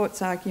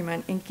Rappaport's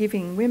argument in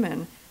Giving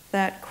Women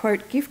that,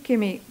 quote,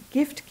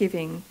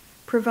 gift-giving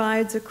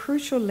provides a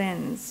crucial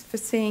lens for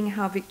seeing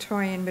how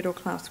Victorian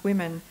middle-class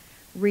women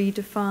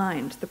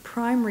redefined the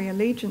primary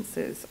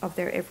allegiances of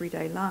their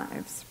everyday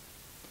lives,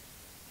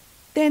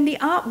 then the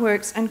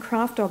artworks and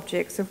craft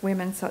objects of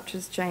women such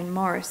as Jane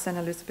Morris and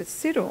Elizabeth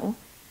Siddal,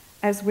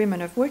 as women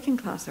of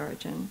working-class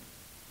origin,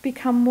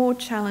 become more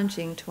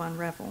challenging to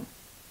unravel,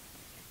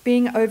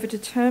 being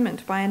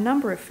overdetermined by a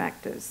number of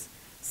factors,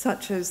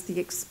 such as the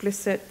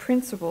explicit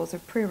principles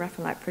of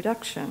pre-Raphaelite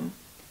production,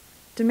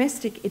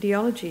 domestic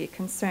ideology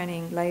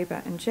concerning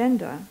labour and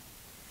gender,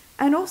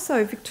 and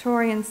also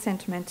Victorian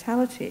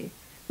sentimentality,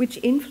 which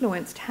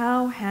influenced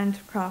how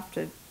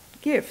handcrafted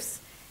gifts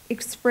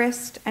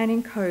expressed and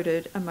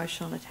encoded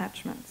emotional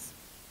attachments.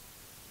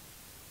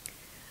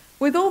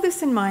 With all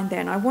this in mind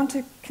then, I want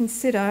to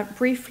consider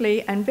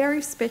briefly and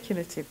very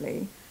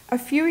speculatively a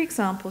few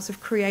examples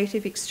of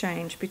creative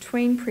exchange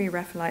between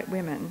pre-Raphaelite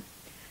women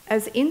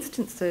as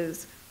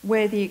instances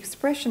where the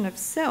expression of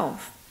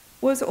self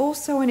was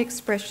also an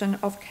expression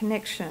of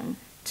connection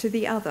to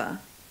the other,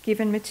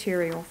 given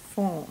material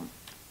form.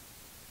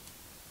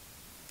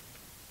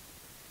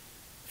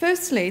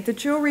 Firstly, the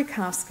jewellery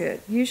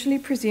casket, usually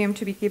presumed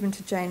to be given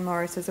to Jane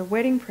Morris as a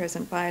wedding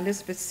present by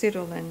Elizabeth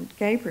Siddal and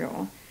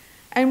Gabriel,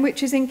 and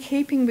which is in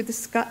keeping with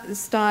the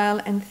style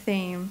and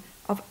theme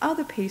of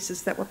other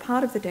pieces that were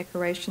part of the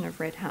decoration of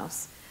Red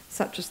House,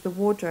 such as the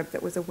wardrobe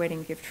that was a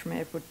wedding gift from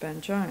Edward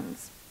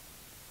Burne-Jones.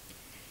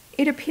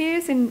 It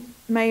appears in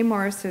May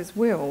Morris's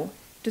will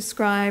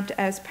described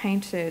as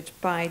painted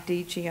by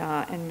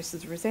DGR and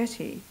Mrs.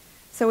 Rossetti,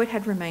 so it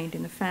had remained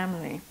in the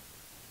family.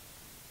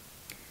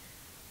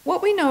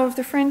 What we know of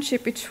the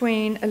friendship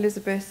between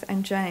Elizabeth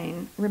and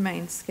Jane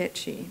remains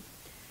sketchy,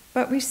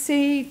 but we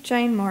see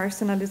Jane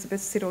Morris and Elizabeth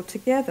Siddal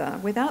together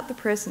without the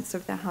presence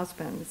of their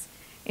husbands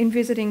in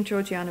visiting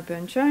Georgiana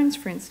Burne-Jones,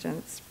 for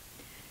instance,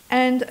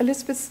 and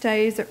Elizabeth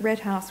stays at Red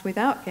House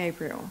without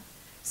Gabriel,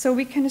 so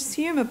we can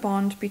assume a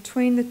bond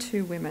between the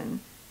two women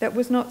that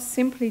was not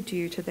simply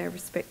due to their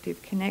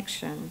respective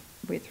connection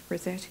with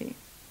Rossetti.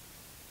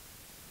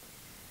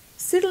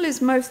 Siddal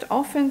is most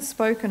often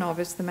spoken of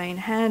as the main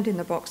hand in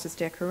the box's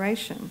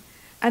decoration,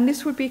 and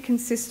this would be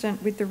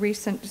consistent with the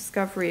recent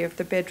discovery of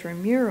the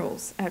bedroom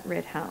murals at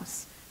Red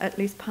House, at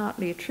least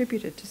partly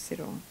attributed to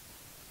Siddal.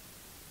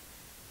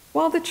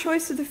 While the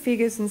choice of the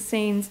figures and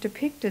scenes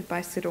depicted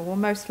by Siddal were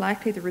most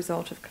likely the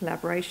result of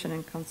collaboration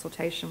and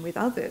consultation with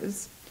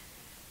others,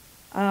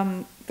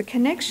 the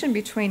connection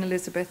between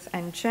Elizabeth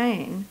and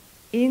Jane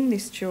in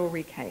this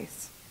jewellery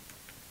case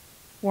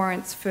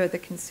warrants further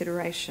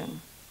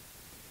consideration,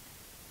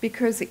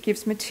 because it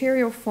gives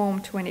material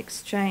form to an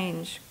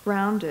exchange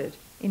grounded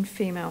in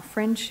female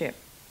friendship,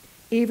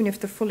 even if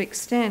the full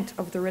extent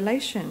of the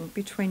relation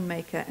between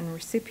maker and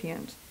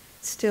recipient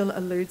still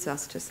eludes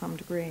us to some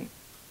degree.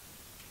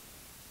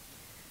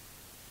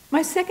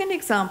 My second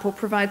example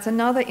provides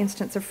another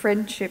instance of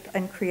friendship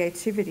and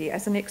creativity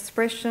as an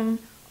expression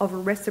of a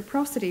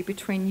reciprocity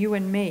between you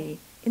and me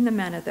in the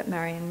manner that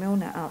Marion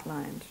Milner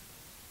outlined.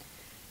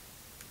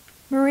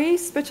 Marie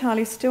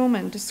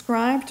Spitali-Stillman,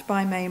 described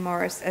by May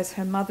Morris as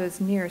her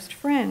mother's nearest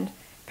friend,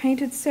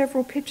 painted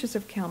several pictures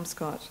of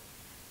Kelmscott,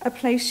 a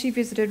place she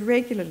visited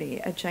regularly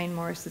at Jane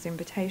Morris's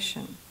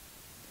invitation.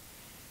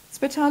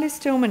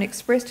 Spitali-Stillman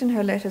expressed in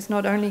her letters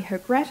not only her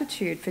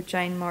gratitude for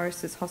Jane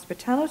Morris's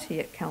hospitality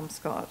at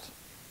Kelmscott,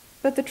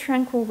 but the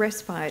tranquil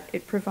respite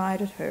it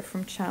provided her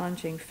from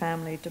challenging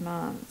family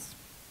demands.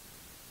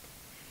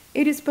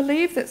 It is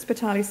believed that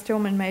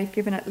Spitali-Stillman may have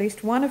given at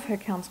least one of her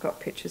Kelmscott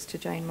pictures to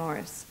Jane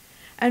Morris,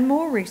 and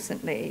more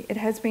recently it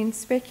has been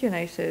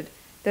speculated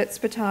that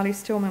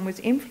Spitali-Stillman was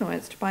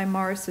influenced by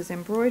Morris's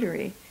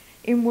embroidery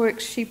in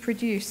works she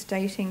produced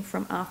dating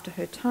from after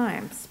her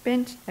time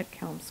spent at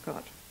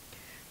Kelmscott,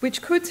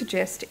 which could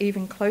suggest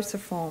even closer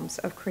forms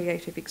of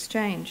creative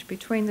exchange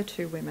between the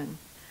two women.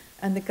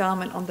 And the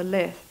garment on the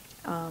left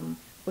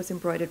was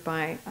embroidered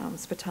by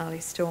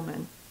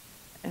Spitali-Stillman,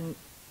 and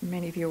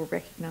many of you will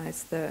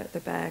recognise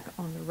the bag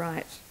on the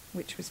right,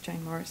 which was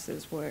Jane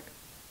Morris's work.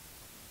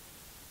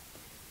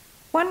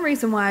 One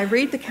reason why I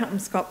read the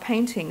Kelmscott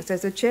paintings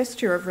as a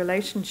gesture of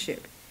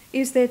relationship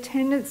is their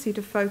tendency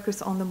to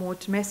focus on the more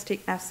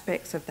domestic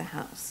aspects of the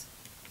house,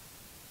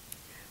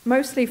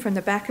 mostly from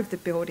the back of the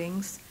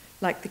buildings,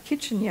 like the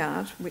kitchen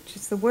yard, which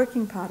is the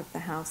working part of the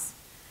house,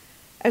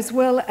 as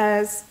well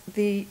as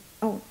the,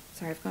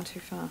 I've gone too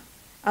far,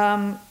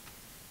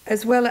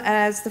 as well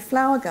as the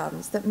flower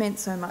gardens that meant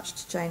so much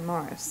to Jane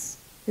Morris,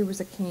 who was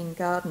a keen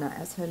gardener,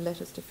 as her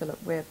letters to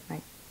Philip Webb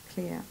make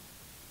clear.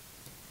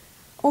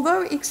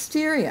 Although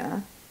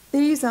exterior,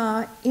 these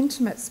are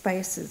intimate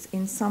spaces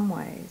in some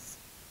ways,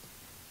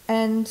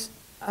 and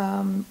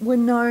were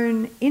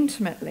known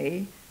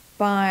intimately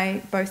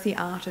by both the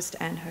artist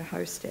and her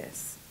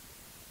hostess.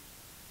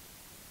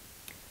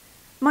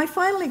 My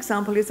final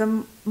example is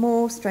a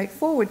more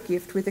straightforward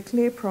gift with a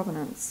clear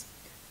provenance,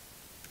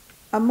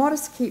 a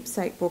modest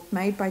keepsake book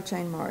made by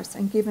Jane Morris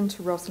and given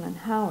to Rosalind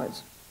Howard.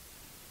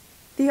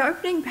 The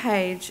opening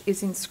page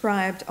is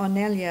inscribed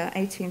Onelia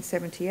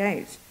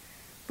 1878,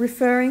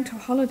 referring to a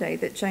holiday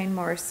that Jane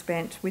Morris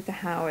spent with the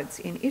Howards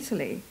in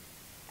Italy,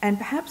 and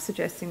perhaps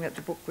suggesting that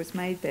the book was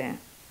made there.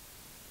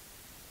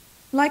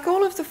 Like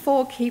all of the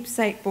 4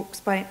 keepsake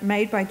books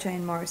made by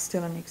Jane Morris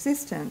still in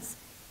existence,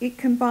 it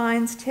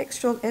combines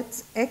textual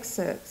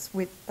excerpts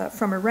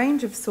from a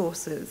range of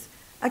sources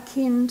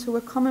akin to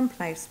a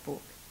commonplace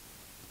book.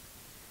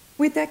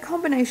 With their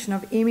combination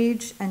of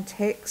image and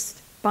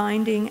text,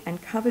 binding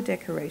and cover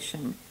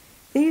decoration,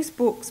 These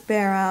books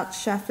bear out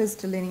Schaffer's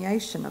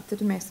delineation of the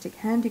domestic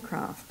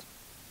handicraft,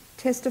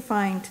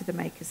 testifying to the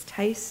maker's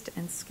taste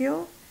and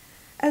skill,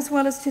 as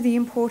well as to the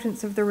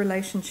importance of the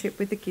relationship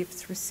with the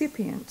gift's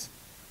recipient,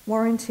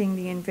 warranting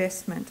the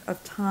investment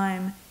of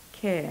time,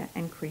 care,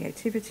 and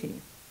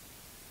creativity.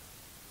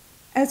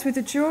 As with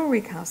the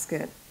jewellery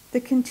casket,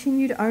 the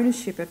continued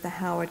ownership of the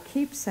Howard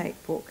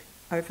keepsake book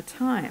over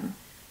time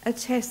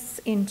attests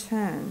in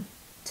turn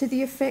to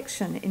the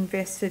affection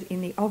invested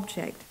in the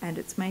object and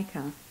its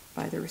maker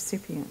by the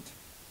recipient.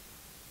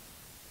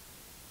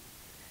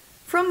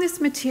 From this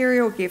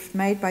material gift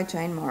made by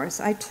Jane Morris,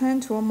 I turn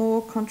to a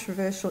more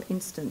controversial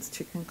instance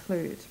to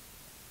conclude.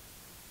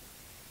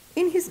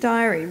 In his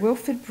diary,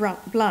 Wilfred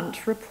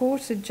Blunt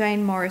reported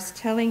Jane Morris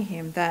telling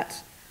him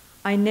that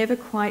 "I never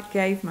quite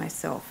gave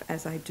myself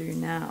as I do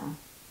now."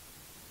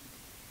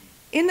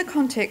 In the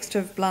context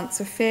of Blunt's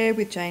affair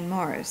with Jane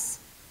Morris,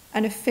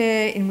 an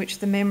affair in which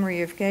the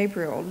memory of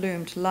Gabriel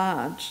loomed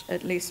large,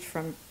 at least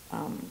from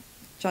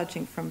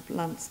judging from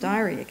Blunt's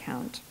diary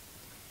account,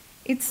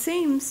 it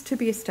seems to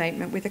be a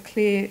statement with a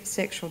clear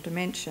sexual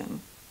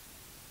dimension.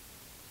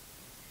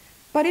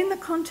 But in the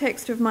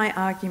context of my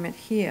argument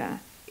here,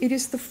 it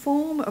is the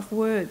form of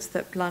words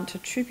that Blunt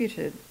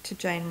attributed to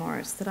Jane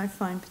Morris that I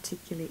find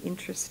particularly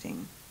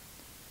interesting.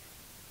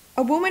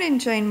 A woman in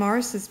Jane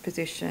Morris's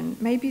position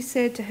may be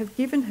said to have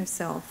given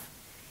herself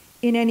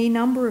in any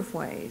number of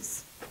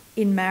ways: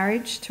 in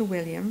marriage to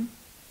William,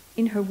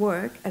 in her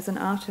work as an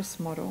artist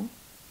model,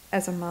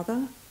 as a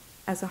mother,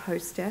 as a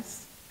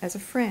hostess, as a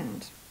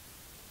friend.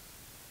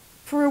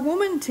 For a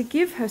woman to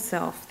give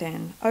herself,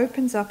 then,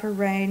 opens up a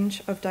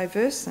range of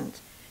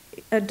divergent,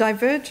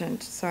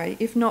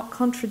 if not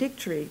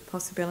contradictory,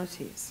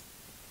 possibilities.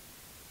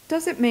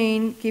 Does it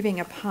mean giving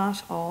a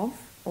part of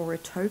or a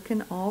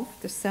token of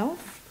the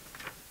self?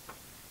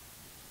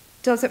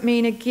 Does it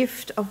mean a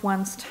gift of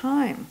one's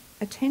time,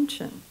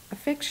 attention,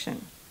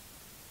 affection?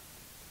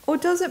 Or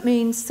does it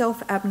mean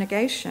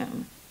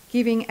self-abnegation,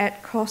 giving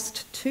at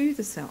cost to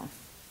the self?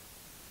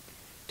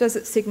 Does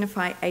it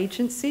signify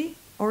agency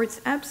or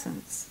its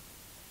absence?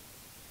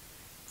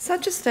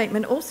 Such a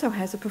statement also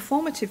has a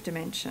performative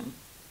dimension.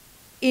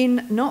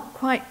 In not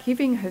quite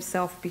giving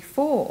herself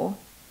before,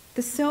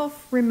 the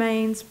self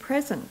remains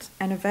present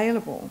and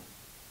available,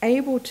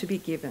 able to be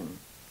given,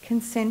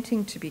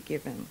 consenting to be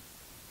given,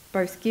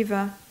 both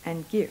giver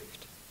and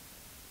gift.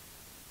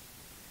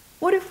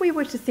 What if we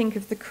were to think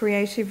of the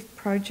creative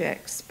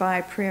projects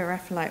by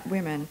Pre-Raphaelite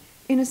women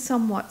in a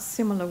somewhat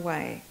similar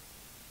way,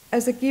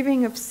 as a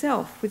giving of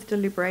self with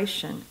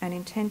deliberation and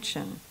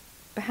intention,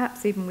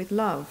 perhaps even with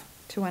love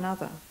to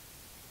another,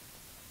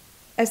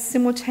 as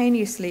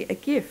simultaneously a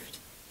gift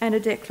and a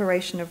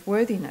declaration of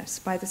worthiness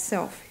by the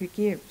self who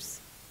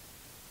gives?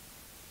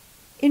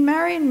 In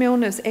Marion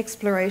Milner's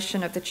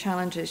exploration of the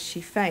challenges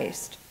she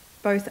faced,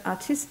 both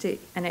artistic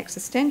and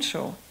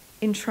existential,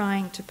 in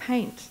trying to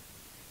paint,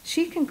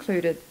 she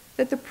concluded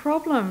that the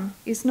problem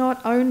is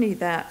not only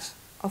that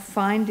of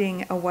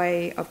finding a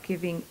way of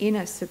giving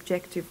inner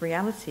subjective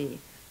reality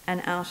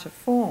an outer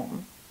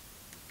form,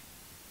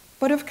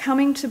 but of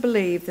coming to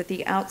believe that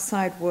the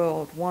outside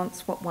world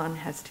wants what one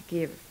has to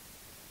give.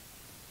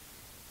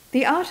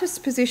 The artist's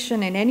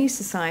position in any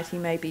society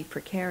may be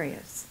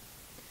precarious,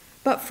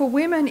 but for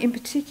women in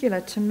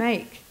particular to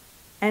make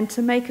and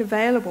to make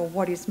available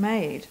what is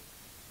made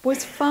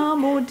was far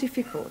more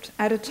difficult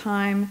at a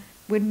time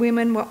when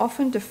women were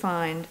often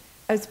defined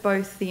as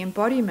both the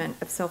embodiment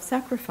of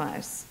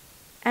self-sacrifice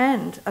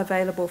and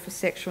available for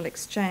sexual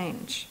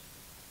exchange.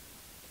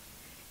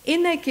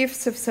 In their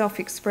gifts of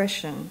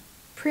self-expression,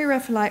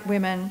 Pre-Raphaelite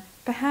women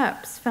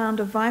perhaps found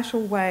a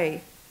vital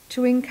way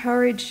to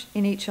encourage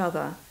in each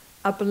other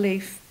a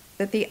belief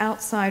that the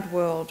outside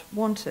world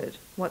wanted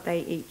what they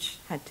each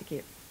had to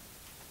give.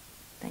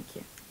 Thank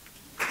you.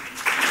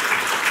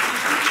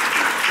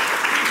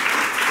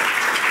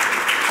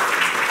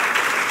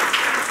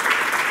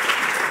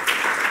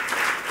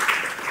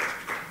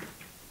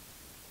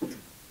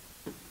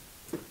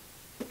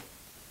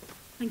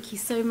 Thank you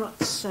so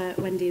much,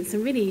 Wendy, and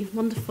some really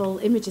wonderful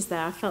images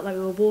there. I felt like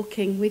we were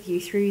walking with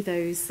you through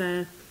those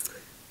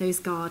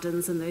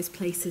gardens and those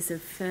places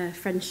of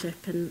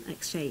friendship and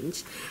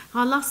exchange.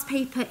 Our last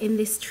paper in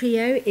this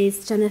trio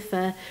is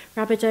Jennifer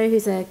Rabedeau,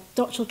 who's a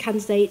doctoral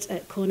candidate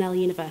at Cornell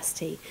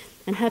University,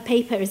 and her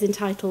paper is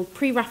entitled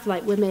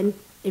Pre-Raphaelite Women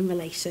in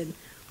Relation.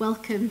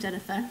 Welcome,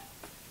 Jennifer.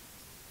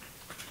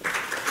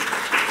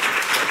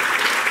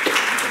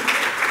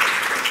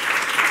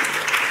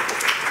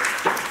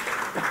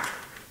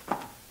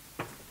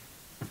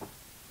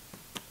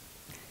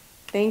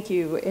 Thank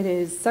you. It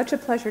is such a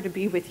pleasure to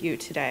be with you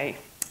today.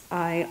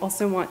 I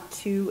also want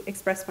to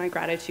express my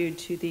gratitude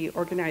to the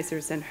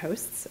organizers and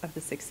hosts of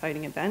this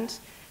exciting event,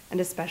 and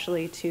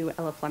especially to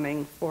Ella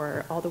Fleming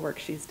for all the work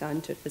she's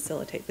done to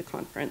facilitate the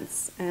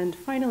conference. And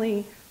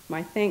finally,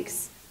 my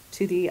thanks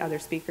to the other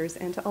speakers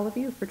and to all of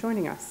you for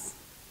joining us.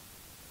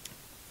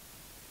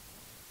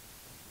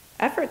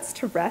 Efforts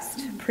to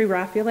wrest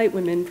Pre-Raphaelite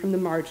women from the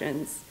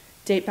margins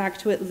date back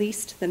to at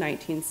least the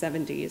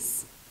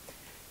 1970s.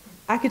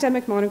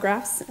 Academic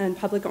monographs and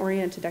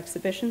public-oriented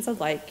exhibitions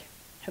alike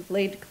have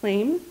laid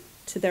claim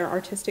to their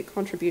artistic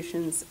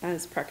contributions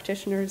as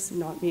practitioners,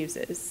 not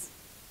muses.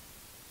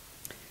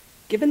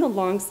 Given the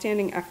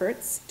long-standing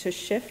efforts to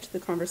shift the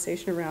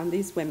conversation around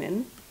these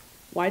women,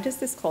 why does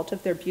this cult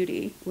of their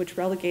beauty, which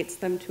relegates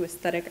them to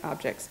aesthetic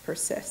objects,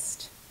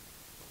 persist?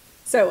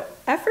 So,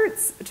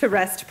 efforts to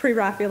wrest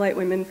pre-Raphaelite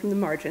women from the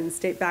margins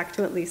date back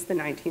to at least the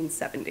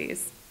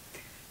 1970s.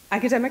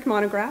 Academic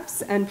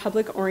monographs and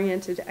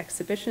public-oriented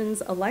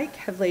exhibitions alike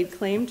have laid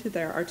claim to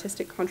their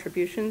artistic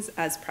contributions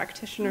as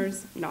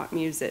practitioners, not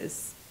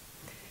muses.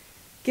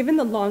 Given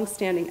the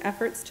long-standing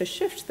efforts to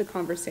shift the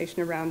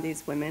conversation around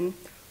these women,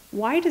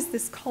 why does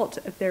this cult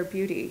of their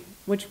beauty,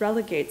 which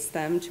relegates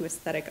them to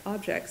aesthetic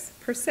objects,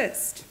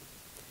 persist?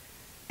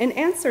 An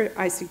answer,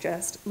 I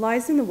suggest,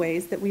 lies in the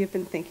ways that we have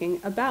been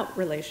thinking about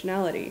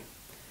relationality.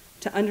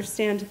 To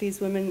understand these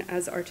women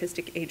as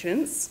artistic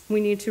agents, we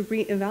need to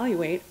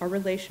reevaluate our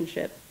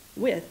relationship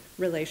with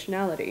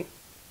relationality.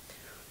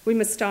 We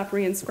must stop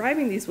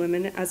reinscribing these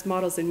women as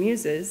models and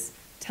muses,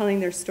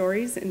 telling their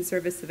stories in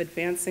service of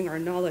advancing our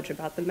knowledge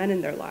about the men in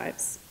their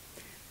lives.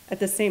 At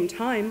the same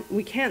time,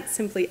 we can't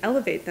simply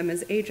elevate them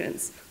as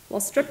agents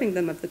while stripping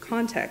them of the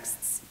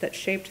contexts that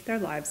shaped their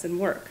lives and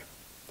work.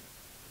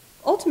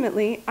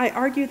 Ultimately, I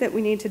argue that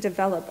we need to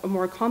develop a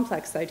more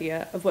complex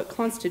idea of what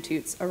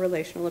constitutes a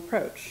relational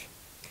approach.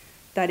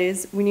 That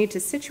is, we need to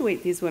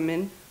situate these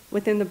women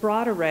within the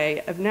broad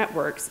array of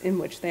networks in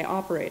which they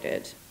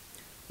operated.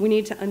 We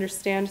need to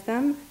understand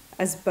them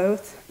as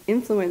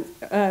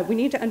we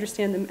need to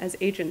understand them as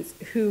agents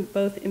who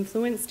both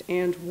influenced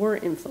and were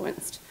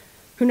influenced,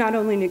 who not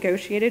only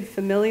negotiated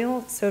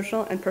familial,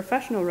 social, and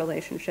professional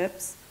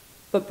relationships,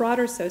 but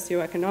broader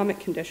socioeconomic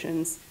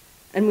conditions,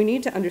 and we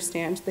need to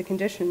understand the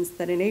conditions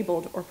that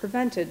enabled or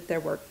prevented their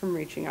work from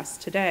reaching us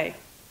today.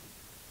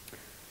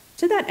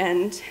 To that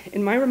end,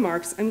 in my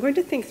remarks, I'm going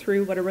to think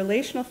through what a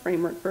relational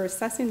framework for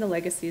assessing the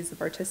legacies of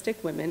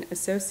artistic women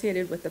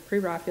associated with the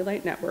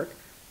pre-Raphaelite network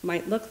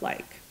might look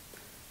like.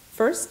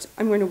 First,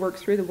 I'm going to work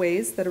through the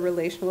ways that a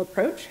relational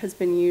approach has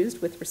been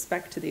used with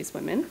respect to these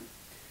women.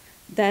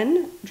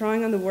 Then,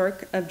 drawing on the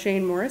work of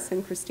Jane Morris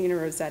and Christina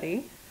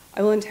Rossetti,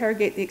 I will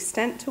interrogate the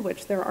extent to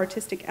which their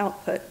artistic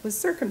output was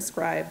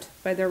circumscribed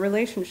by their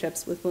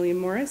relationships with William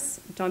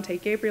Morris, Dante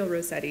Gabriel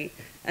Rossetti,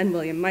 and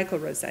William Michael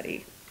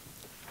Rossetti.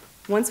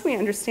 Once we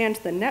understand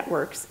the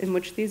networks in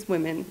which these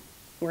women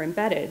were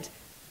embedded,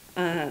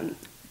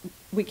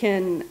 we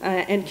can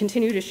and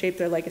continue to shape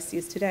their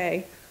legacies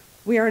today,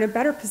 we are in a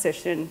better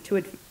position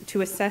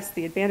to assess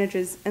the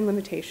advantages and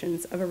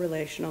limitations of a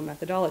relational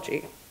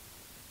methodology.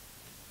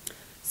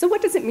 So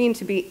what does it mean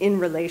to be in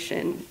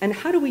relation, and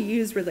how do we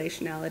use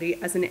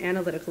relationality as an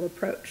analytical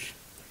approach?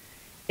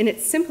 In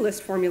its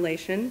simplest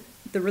formulation,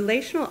 the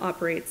relational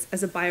operates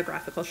as a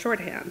biographical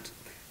shorthand.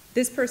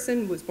 This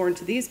person was born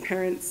to these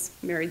parents,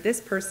 married this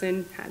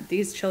person, had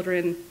these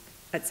children,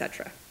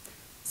 etc.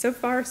 So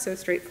far, so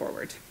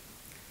straightforward.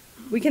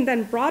 We can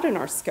then broaden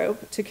our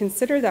scope to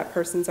consider that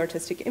person's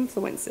artistic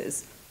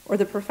influences or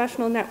the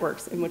professional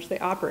networks in which they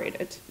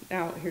operated.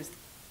 Now, here's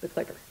the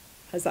clicker.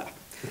 Huzzah.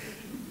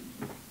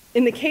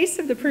 In the case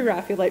of the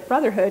Pre-Raphaelite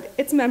Brotherhood,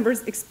 its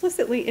members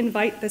explicitly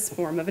invite this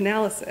form of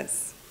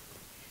analysis.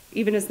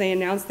 Even as they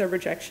announce their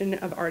rejection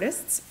of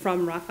artists,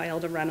 from Raphael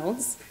to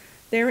Reynolds,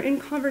 they are in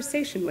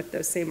conversation with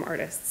those same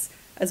artists,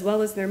 as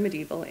well as their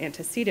medieval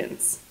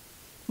antecedents.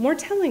 More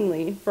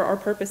tellingly, for our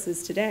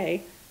purposes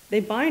today,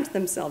 they bind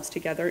themselves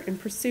together in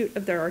pursuit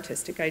of their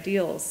artistic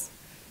ideals.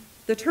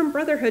 The term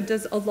brotherhood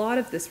does a lot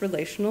of this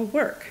relational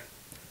work.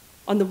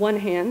 On the one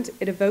hand,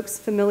 it evokes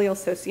familial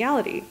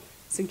sociality,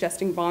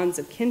 suggesting bonds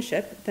of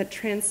kinship that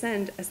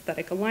transcend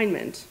aesthetic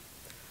alignment.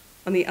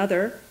 On the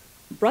other,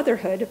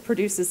 brotherhood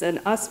produces an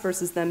us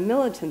versus them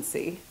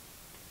militancy,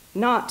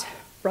 not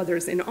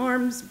brothers in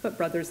arms, but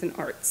brothers in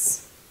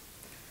arts.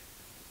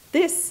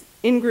 This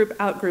in-group,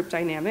 out-group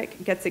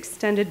dynamic gets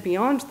extended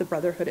beyond the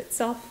brotherhood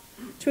itself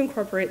to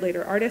incorporate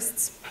later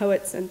artists,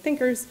 poets, and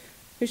thinkers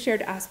who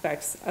shared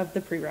aspects of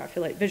the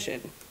pre-Raphaelite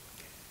vision.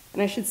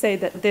 And I should say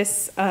that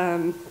this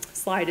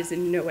slide is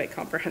in no way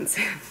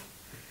comprehensive.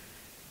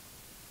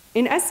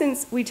 In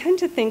essence, we tend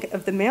to think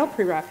of the male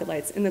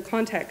pre-Raphaelites in the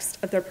context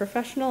of their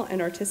professional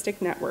and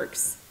artistic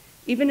networks,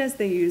 even as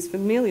they use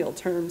familial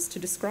terms to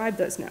describe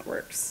those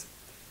networks.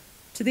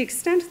 To the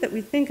extent that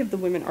we think of the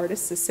women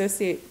artists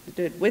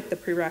associated with the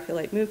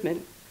pre-Raphaelite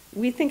movement,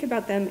 we think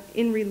about them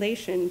in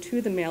relation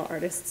to the male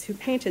artists who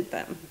painted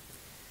them.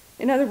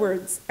 In other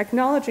words,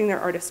 acknowledging their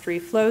artistry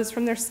flows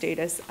from their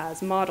status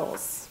as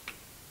models.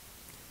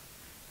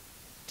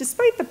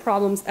 Despite the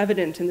problems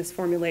evident in this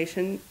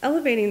formulation,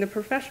 elevating the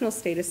professional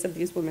status of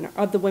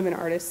the women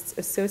artists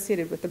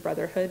associated with the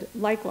Brotherhood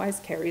likewise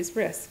carries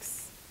risks.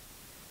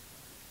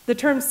 The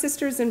terms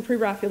sisters and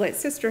pre-Raphaelite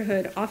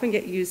sisterhood often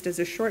get used as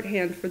a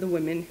shorthand for the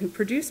women who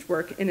produced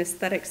work in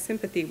aesthetic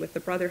sympathy with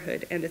the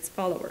Brotherhood and its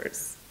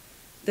followers.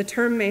 The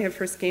term may have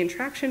first gained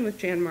traction with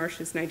Jan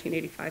Marsh's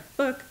 1985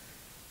 book,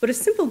 but a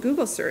simple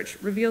Google search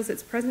reveals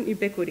its present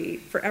ubiquity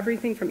for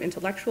everything from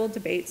intellectual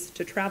debates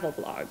to travel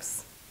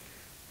blogs.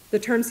 The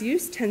term's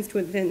use tends to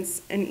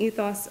evince an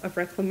ethos of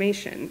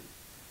reclamation,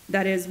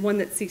 that is, one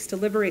that seeks to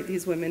liberate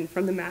these women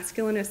from the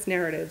masculinist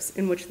narratives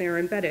in which they are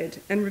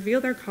embedded and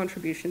reveal their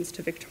contributions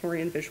to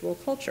Victorian visual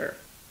culture.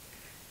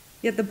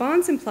 Yet the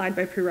bonds implied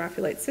by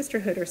pre-Raphaelite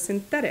sisterhood are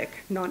synthetic,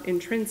 not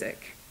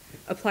intrinsic,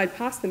 applied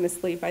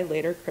posthumously by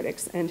later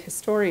critics and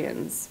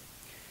historians.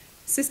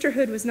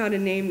 Sisterhood was not a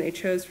name they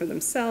chose for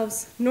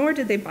themselves, nor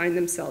did they bind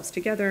themselves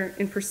together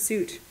in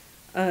pursuit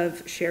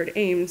of shared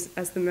aims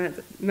as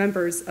the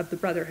members of the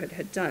Brotherhood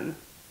had done.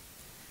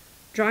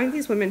 Drawing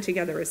these women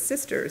together as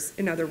sisters,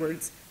 in other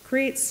words,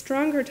 creates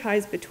stronger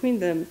ties between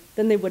them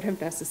than they would have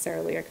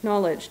necessarily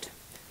acknowledged.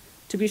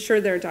 To be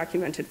sure, there are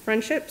documented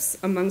friendships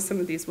among some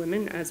of these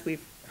women, as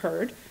we've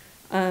heard,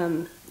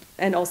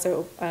 and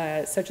also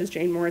such as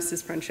Jane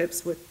Morris's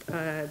friendships with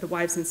the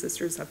wives and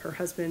sisters of her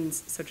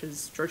husbands, such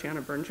as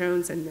Georgiana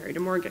Burne-Jones and Mary de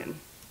Morgan.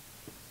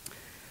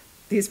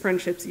 These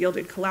friendships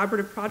yielded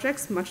collaborative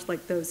projects, much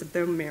like those of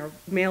their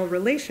male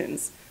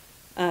relations,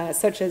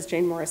 such as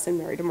Jane Morris and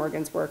Mary de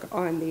Morgan's work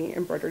on the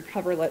embroidered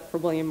coverlet for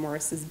William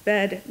Morris's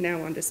bed,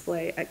 now on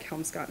display at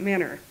Kelmscott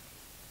Manor.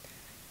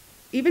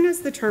 Even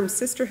as the term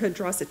sisterhood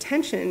draws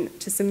attention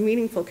to some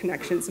meaningful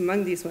connections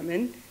among these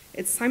women,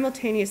 it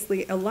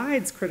simultaneously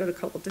elides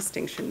critical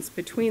distinctions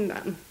between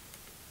them.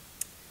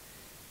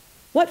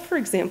 What, for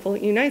example,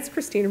 unites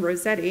Christina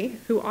Rossetti,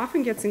 who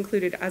often gets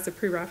included as a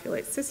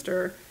pre-Raphaelite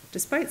sister,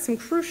 despite some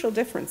crucial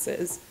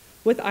differences,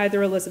 with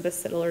either Elizabeth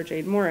Siddal or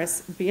Jane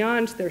Morris,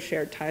 beyond their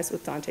shared ties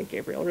with Dante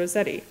Gabriel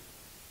Rossetti?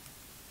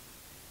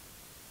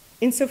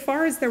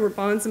 Insofar as there were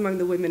bonds among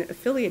the women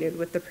affiliated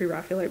with the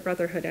pre-Raphaelite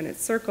Brotherhood and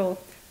its circle,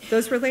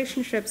 those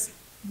relationships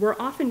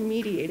were often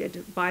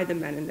mediated by the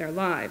men in their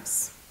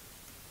lives.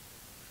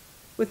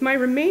 With my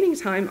remaining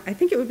time, I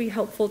think it would be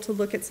helpful to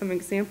look at some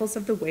examples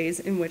of the ways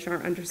in which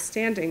our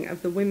understanding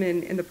of the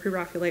women in the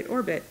pre-Raphaelite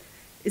orbit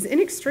is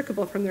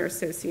inextricable from their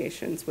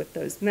associations with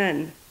those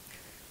men.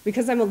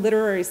 Because I'm a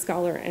literary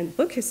scholar and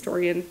book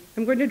historian,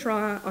 I'm going to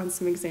draw on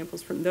some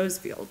examples from those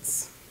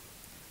fields.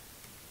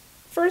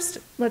 First,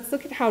 let's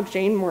look at how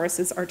Jane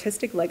Morris's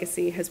artistic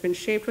legacy has been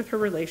shaped with her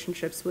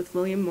relationships with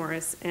William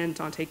Morris and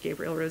Dante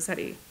Gabriel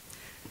Rossetti.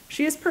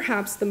 She is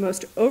perhaps the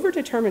most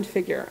overdetermined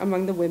figure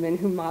among the women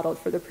who modeled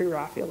for the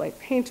pre-Raphaelite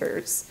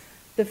painters,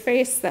 the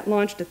face that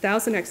launched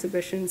 1,000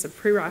 exhibitions of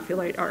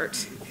pre-Raphaelite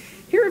art.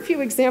 Here are a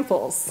few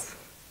examples.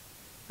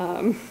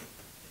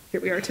 Here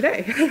we are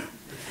today.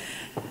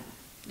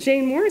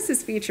 Jane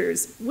Morris's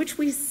features, which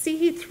we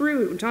see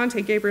through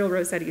Dante Gabriel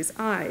Rossetti's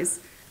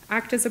eyes,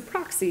 act as a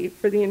proxy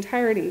for the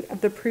entirety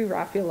of the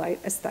pre-Raphaelite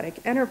aesthetic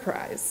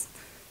enterprise.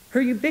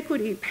 Her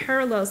ubiquity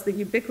parallels the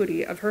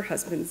ubiquity of her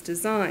husband's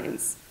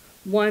designs,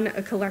 one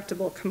a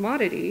collectible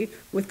commodity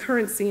with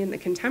currency in the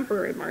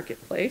contemporary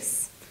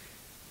marketplace,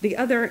 the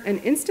other an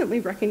instantly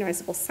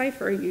recognizable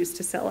cipher used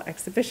to sell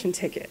exhibition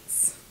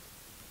tickets.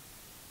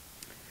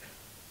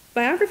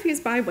 Biographies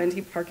by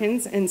Wendy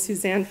Parkins and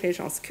Suzanne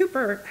Fégence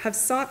Cooper have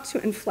sought to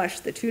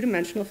enflesh the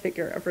two-dimensional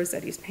figure of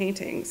Rossetti's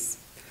paintings.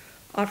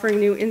 Offering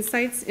new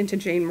insights into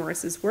Jane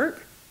Morris's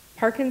work,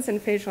 Parkins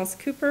and Fégence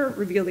Cooper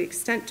reveal the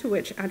extent to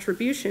which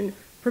attribution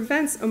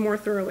prevents a more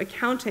thorough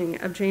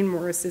accounting of Jane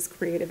Morris's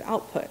creative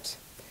output.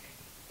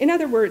 In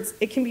other words,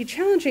 it can be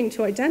challenging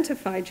to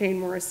identify Jane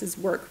Morris's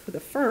work for the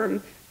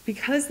firm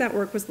because that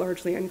work was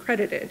largely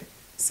uncredited,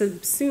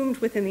 subsumed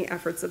within the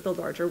efforts of the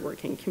larger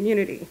working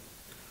community.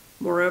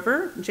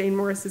 Moreover, Jane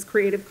Morris's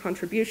creative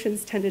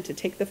contributions tended to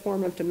take the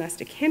form of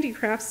domestic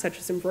handicrafts such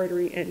as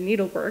embroidery and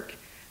needlework.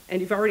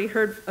 And you've already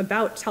heard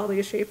about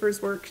Talia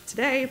Schaefer's work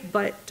today,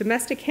 but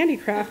domestic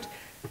handicraft,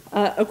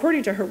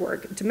 according to her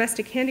work,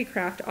 domestic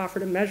handicraft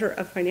offered a measure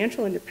of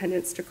financial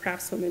independence to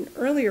craftswomen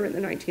earlier in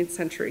the 19th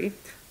century,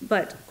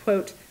 but,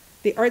 quote,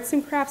 the arts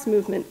and crafts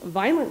movement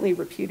violently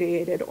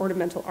repudiated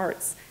ornamental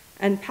arts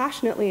and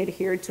passionately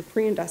adhered to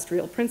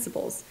pre-industrial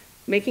principles,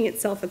 making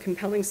itself a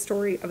compelling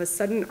story of a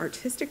sudden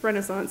artistic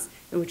renaissance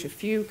in which a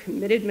few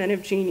committed men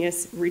of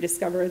genius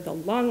rediscovered the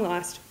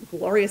long-lost,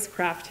 glorious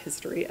craft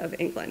history of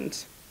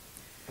England.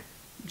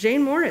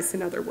 Jane Morris,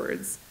 in other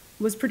words,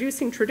 was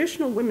producing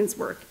traditional women's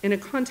work in a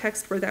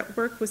context where that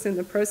work was in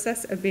the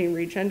process of being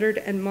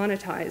regendered and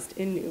monetized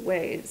in new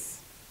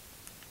ways.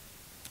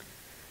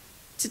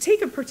 To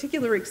take a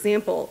particular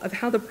example of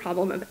how the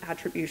problem of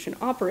attribution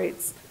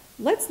operates,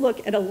 let's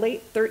look at a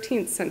late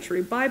 13th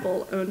century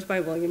Bible owned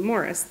by William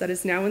Morris that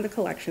is now in the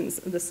collections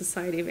of the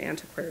Society of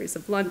Antiquaries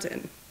of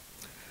London.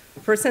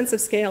 For a sense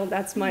of scale,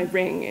 that's my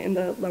ring in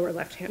the lower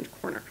left-hand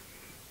corner.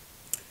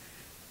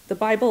 The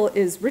Bible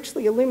is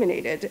richly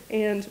illuminated,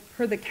 and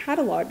per the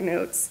catalog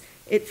notes,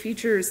 it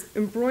features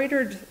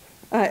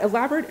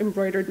elaborate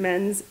embroidered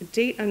men's,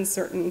 date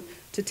uncertain,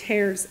 to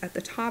tears at the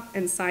top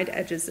and side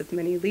edges of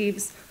many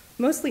leaves,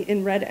 mostly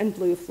in red and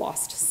blue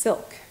flossed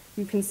silk.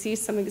 You can see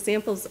some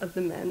examples of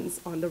the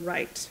men's on the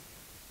right.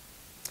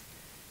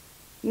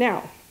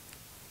 Now,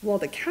 while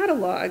the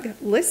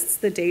catalog lists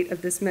the date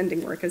of this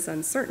mending work as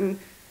uncertain,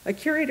 a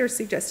curator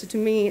suggested to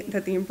me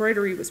that the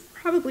embroidery was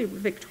probably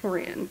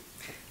Victorian.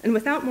 And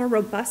without more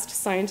robust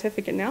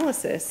scientific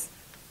analysis,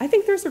 I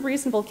think there's a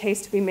reasonable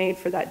case to be made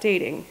for that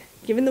dating,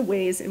 given the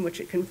ways in which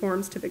it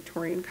conforms to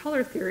Victorian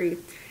color theory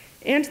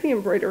and the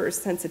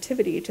embroiderer's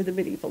sensitivity to the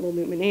medieval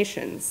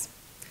illuminations.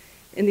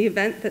 In the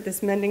event that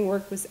this mending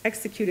work was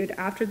executed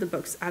after the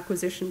book's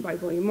acquisition by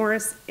William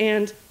Morris,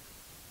 and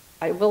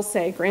I will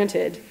say,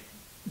 granted,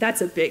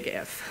 that's a big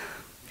if.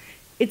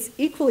 It's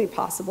equally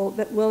possible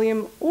that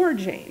William or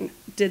Jane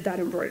did that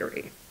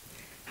embroidery.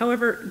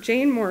 However,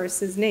 Jane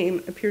Morris's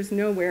name appears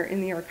nowhere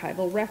in the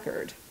archival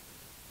record.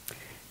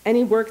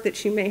 Any work that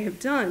she may have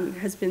done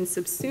has been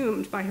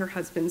subsumed by her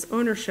husband's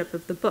ownership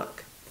of the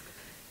book.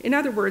 In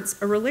other words,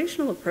 a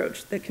relational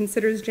approach that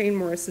considers Jane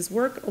Morris's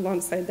work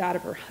alongside that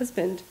of her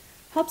husband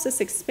helps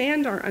us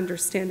expand our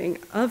understanding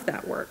of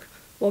that work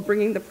while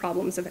bringing the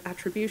problems of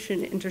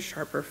attribution into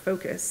sharper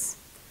focus.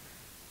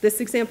 This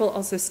example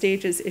also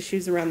stages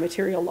issues around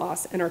material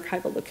loss and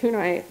archival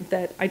lacunae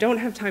that I don't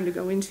have time to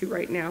go into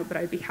right now, but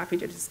I'd be happy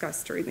to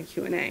discuss during the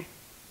Q&A.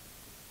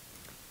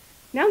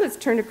 Now let's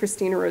turn to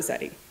Christina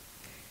Rossetti.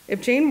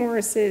 If Jane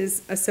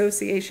Morris's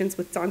associations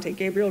with Dante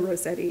Gabriel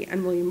Rossetti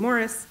and William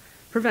Morris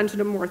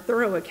prevented a more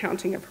thorough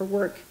accounting of her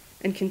work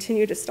and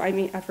continue to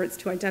stymie efforts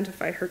to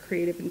identify her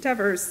creative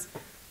endeavors,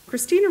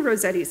 Christina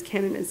Rossetti's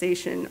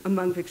canonization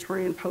among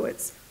Victorian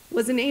poets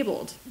was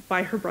enabled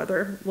by her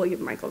brother,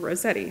 William Michael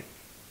Rossetti.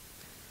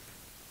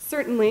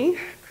 Certainly,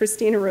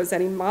 Christina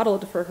Rossetti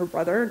modeled for her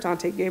brother,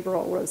 Dante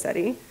Gabriel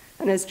Rossetti,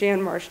 and as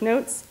Jan Marsh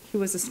notes, he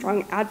was a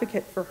strong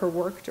advocate for her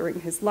work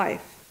during his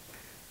life.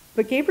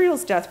 But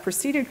Gabriel's death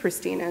preceded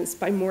Christina's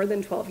by more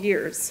than 12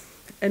 years,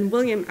 and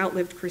William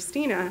outlived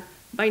Christina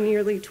by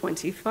nearly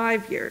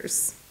 25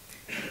 years.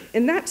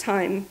 In that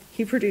time,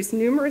 he produced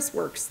numerous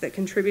works that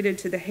contributed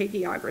to the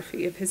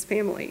hagiography of his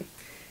family,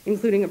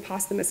 including a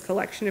posthumous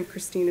collection of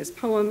Christina's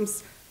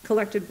poems,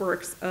 collected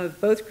works of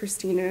both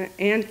Christina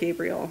and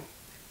Gabriel,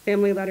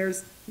 family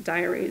letters,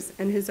 diaries,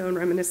 and his own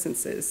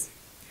reminiscences.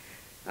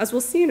 As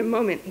we'll see in a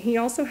moment, he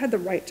also had the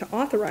right to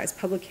authorize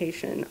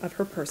publication of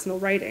her personal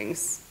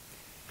writings.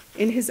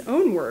 In his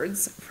own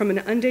words, from an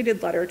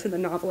undated letter to the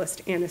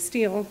novelist Anna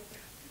Steele,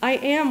 "I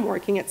am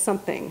working at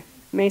something,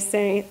 may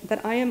say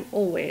that I am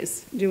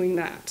always doing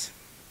that."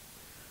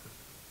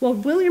 While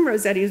William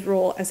Rossetti's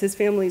role as his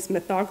family's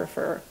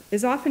mythographer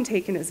is often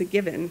taken as a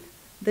given,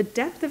 the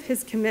depth of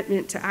his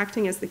commitment to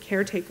acting as the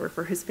caretaker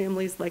for his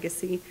family's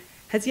legacy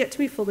has yet to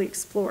be fully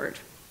explored.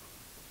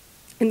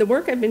 In the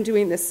work I've been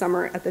doing this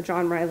summer at the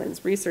John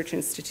Rylands Research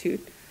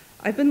Institute,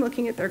 I've been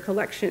looking at their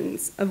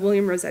collections of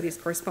William Rossetti's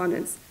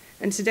correspondence,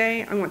 and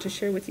today I want to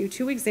share with you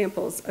two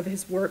examples of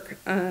his work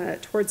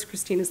towards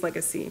Christina's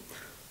legacy,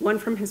 one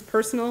from his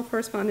personal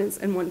correspondence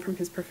and one from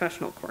his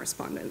professional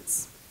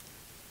correspondence.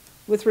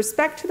 With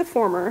respect to the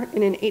former,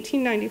 in an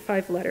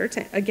 1895 letter,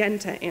 again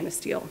to Anna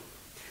Steele,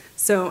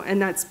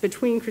 and that's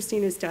between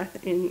Christina's death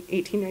in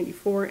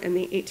 1894 and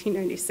the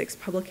 1896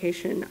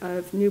 publication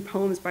of new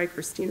poems by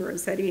Christina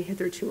Rossetti,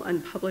 hitherto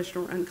unpublished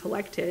or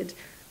uncollected,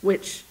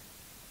 which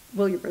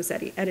William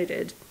Rossetti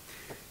edited.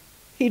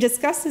 He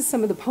discusses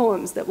some of the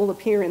poems that will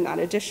appear in that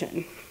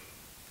edition.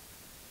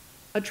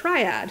 A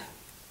triad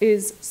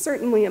is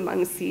certainly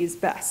among C's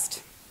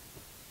best.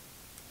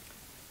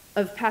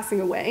 Of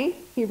passing away,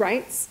 he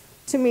writes,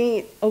 "To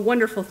me, a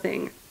wonderful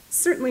thing,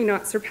 certainly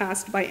not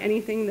surpassed by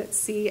anything that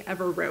C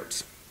ever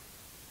wrote."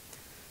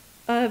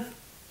 Of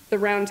the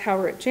Round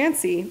Tower at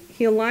Jantzi,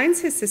 he aligns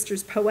his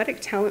sister's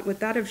poetic talent with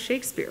that of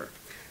Shakespeare,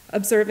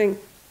 observing,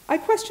 "I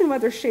question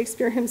whether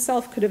Shakespeare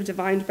himself could have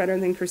divined better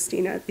than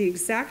Christina the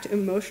exact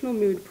emotional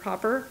mood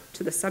proper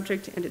to the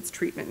subject and its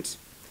treatment."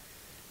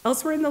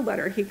 Elsewhere in the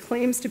letter, he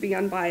claims to be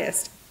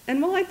unbiased, and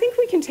while I think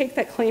we can take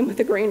that claim with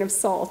a grain of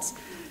salt,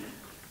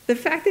 the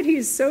fact that he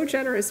is so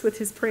generous with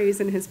his praise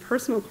in his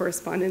personal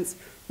correspondence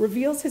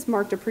reveals his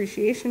marked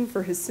appreciation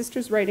for his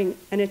sister's writing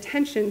and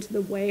attention to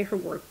the way her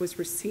work was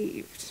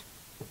received.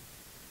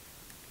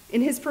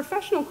 In his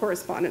professional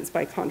correspondence,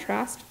 by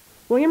contrast,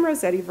 William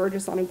Rossetti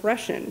verges on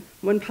aggression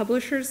when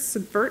publishers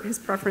subvert his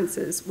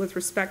preferences with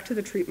respect to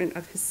the treatment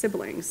of his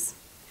siblings.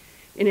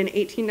 In an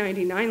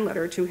 1899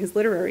 letter to his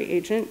literary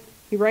agent,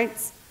 he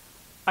writes,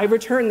 "I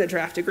return the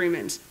draft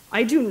agreement.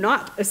 I do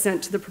not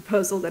assent to the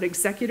proposal that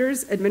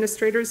executors,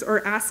 administrators,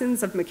 or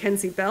asins of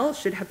Mackenzie Bell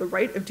should have the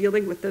right of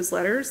dealing with those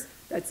letters."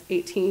 That's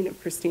 18 of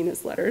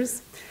Christina's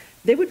letters.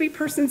 "They would be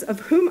persons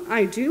of whom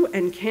I do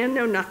and can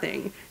know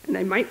nothing, and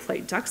I might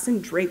play ducks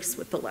and drakes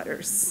with the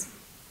letters."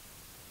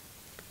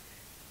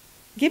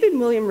 Given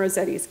William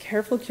Rossetti's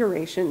careful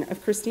curation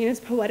of Christina's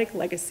poetic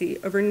legacy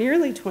over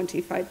nearly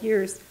 25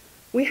 years,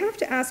 we have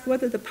to ask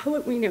whether the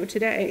poet we know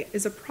today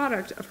is a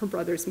product of her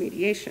brother's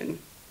mediation.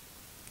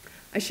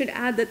 I should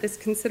add that this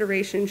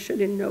consideration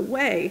should in no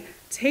way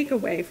take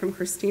away from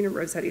Christina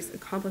Rossetti's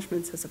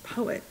accomplishments as a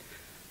poet.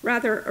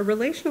 Rather, a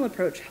relational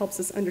approach helps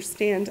us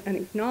understand and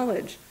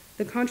acknowledge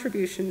the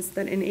contributions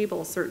that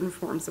enable certain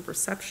forms of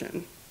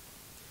reception.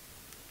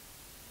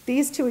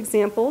 These two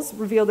examples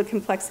reveal the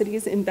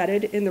complexities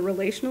embedded in the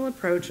relational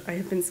approach I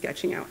have been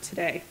sketching out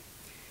today.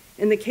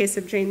 In the case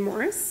of Jane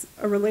Morris,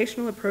 a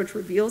relational approach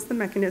reveals the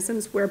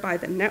mechanisms whereby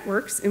the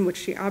networks in which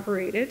she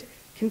operated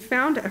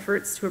confound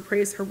efforts to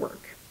appraise her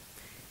work.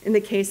 In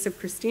the case of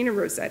Christina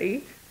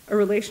Rossetti, a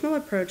relational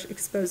approach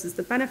exposes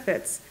the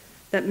benefits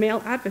that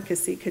male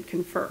advocacy could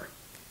confer.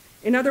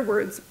 In other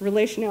words,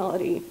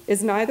 relationality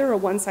is neither a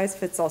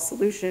one-size-fits-all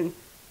solution,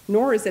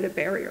 nor is it a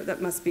barrier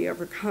that must be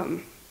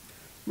overcome.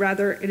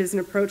 Rather, it is an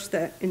approach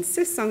that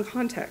insists on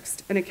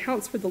context and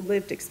accounts for the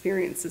lived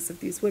experiences of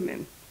these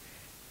women.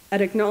 It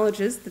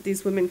acknowledges that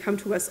these women come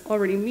to us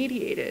already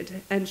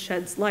mediated and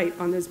sheds light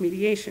on those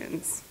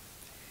mediations.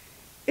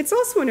 It's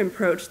also an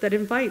approach that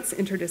invites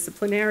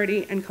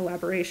interdisciplinarity and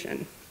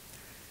collaboration.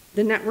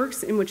 The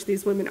networks in which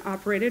these women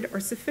operated are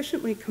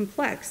sufficiently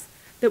complex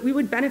that we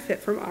would benefit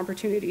from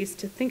opportunities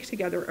to think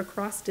together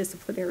across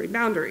disciplinary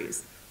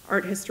boundaries,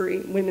 art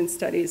history, women's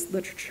studies,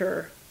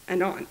 literature,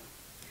 and on.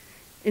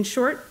 In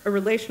short, a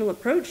relational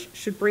approach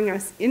should bring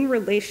us in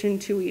relation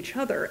to each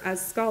other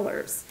as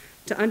scholars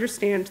to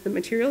understand the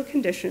material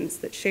conditions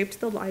that shaped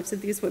the lives of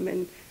these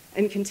women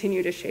and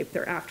continue to shape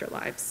their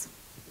afterlives.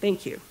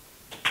 Thank you.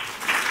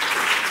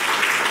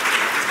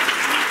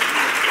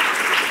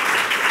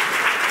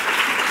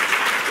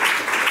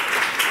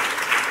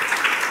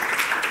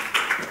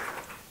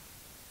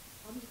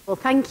 Well,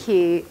 thank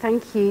you.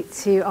 Thank you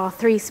to our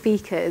three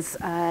speakers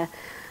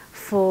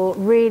for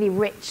really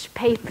rich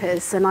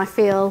papers. And I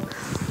feel,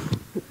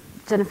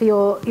 Jennifer,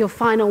 your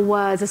final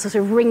words are sort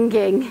of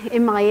ringing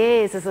in my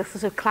ears as a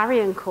sort of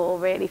clarion call,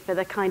 really, for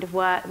the kind of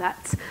work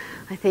that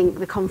I think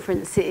the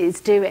conference is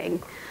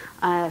doing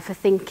for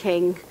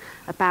thinking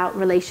about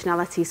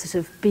relationality sort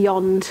of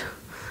beyond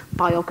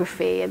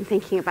biography and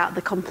thinking about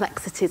the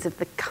complexities of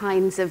the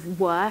kinds of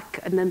work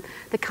and then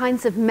the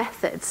kinds of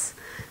methods,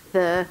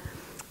 the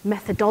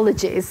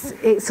methodologies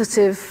it sort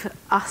of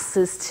asks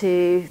us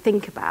to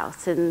think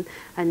about and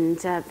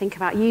think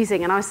about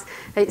using. And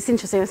it's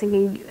interesting, I was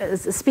thinking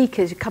as a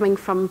speaker, coming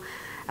from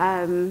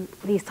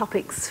these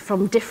topics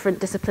from different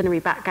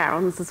disciplinary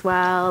backgrounds as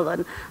well,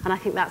 and I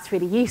think that's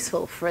really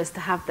useful for us to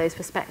have those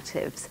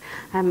perspectives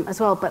as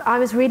well. But I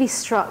was really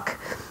struck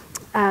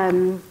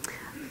of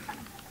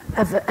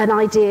an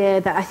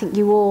idea that I think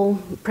you all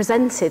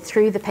presented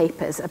through the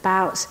papers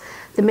about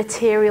the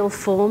material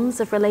forms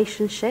of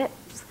relationships.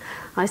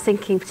 I was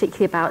thinking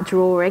particularly about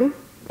drawing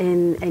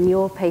in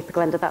your paper,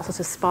 Glenda. That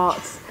sort of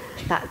sparked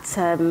that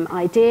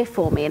idea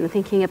for me, and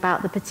thinking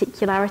about the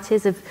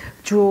particularities of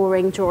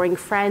drawing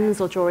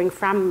friends or drawing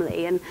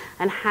family, and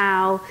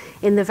how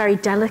in the very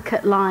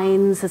delicate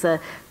lines there's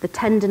the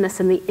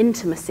tenderness and the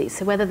intimacy.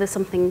 So whether there's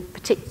something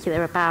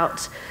particular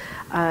about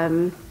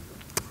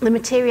the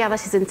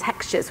materialities and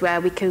textures where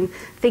we can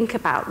think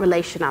about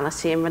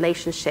relationality and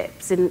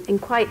relationships in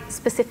quite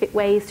specific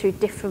ways through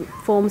different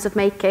forms of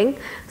making.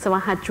 So I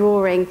had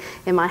drawing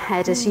in my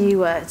head as you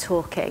were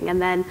talking,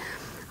 and then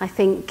I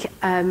think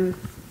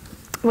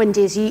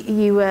Wendy, as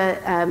you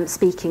were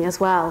speaking as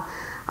well,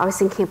 I was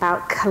thinking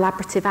about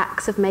collaborative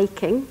acts of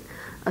making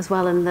as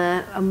well,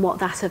 and what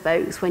that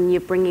evokes when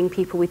you're bringing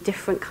people with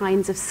different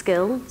kinds of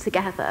skill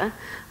together,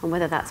 and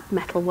whether that's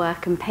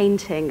metalwork and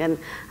painting, and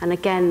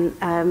again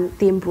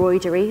the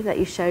embroidery that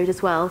you showed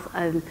as well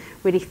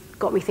really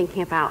got me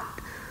thinking about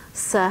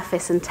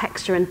surface and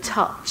texture and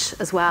touch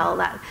as well.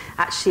 That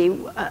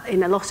actually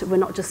in a lot of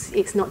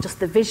it's not just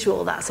the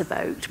visual that's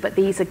evoked, but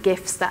these are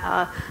gifts that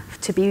are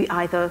to be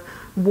either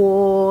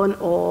worn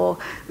or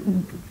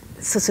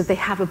sort of they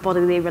have a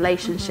bodily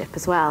relationship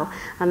as well.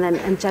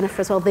 And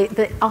Jennifer as well,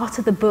 the art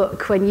of the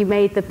book, when you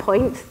made the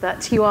point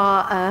that you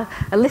are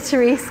a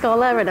literary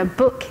scholar and a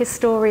book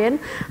historian,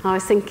 I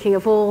was thinking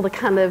of all the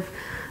kind of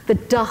the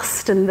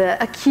dust and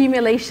the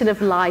accumulation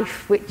of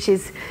life which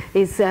is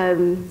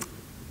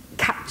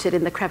captured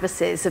in the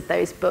crevices of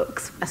those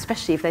books,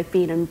 especially if they've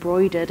been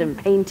embroidered and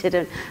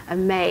painted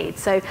and made.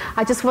 So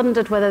I just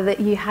wondered whether that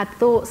you had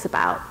thoughts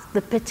about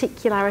the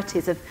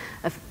particularities of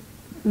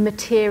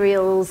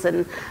materials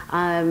and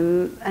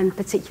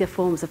particular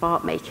forms of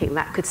art making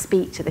that could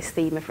speak to this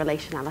theme of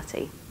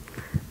relationality.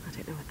 I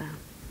don't know whether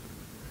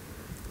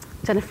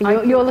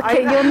Jennifer,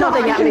 you're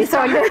nodding at me.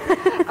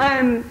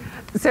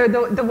 So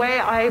the way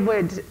I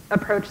would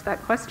approach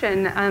that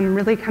question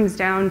really comes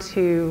down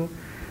to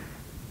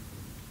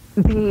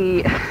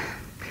the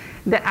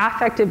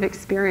affective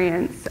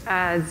experience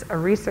as a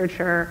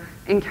researcher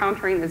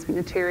encountering these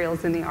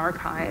materials in the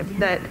archive.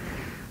 That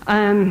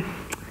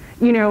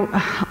you know,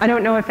 I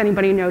don't know if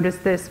anybody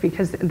noticed this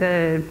because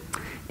the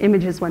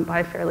images went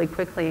by fairly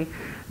quickly,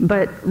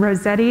 but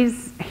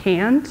Rossetti's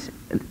hand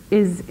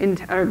is,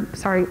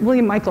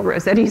 William Michael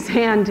Rossetti's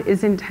hand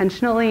is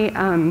intentionally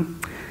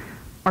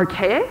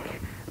archaic.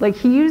 Like,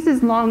 he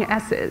uses long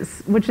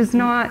S's, which is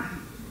not,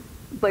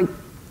 like,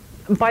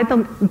 by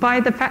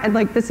the fact,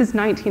 like, this is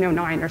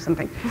 1909 or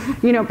something.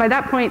 You know, by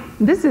that point,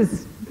 this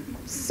is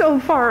so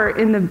far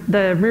in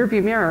the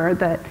rearview mirror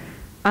that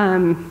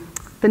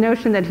the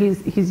notion that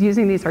he's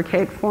using these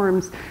archaic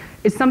forms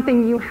is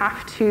something you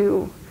have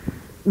to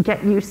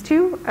get used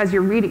to as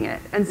you're reading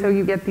it. And so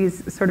you get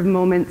these sort of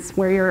moments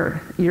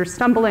where you're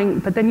stumbling,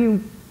 but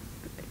then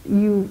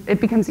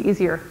it becomes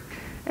easier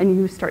and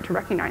you start to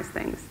recognize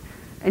things.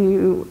 And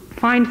you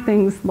find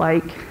things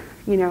like,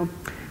 you know,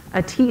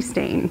 a tea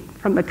stain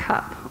from the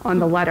cup on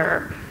the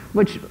letter,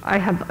 which I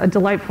have a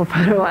delightful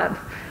photo of,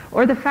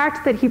 or the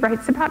fact that he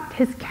writes about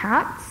his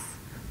cats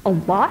a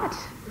lot,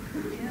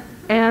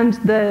 and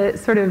the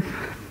sort of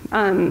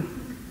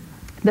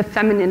the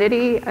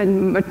femininity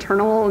and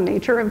maternal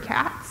nature of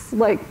cats,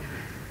 like,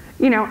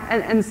 you know,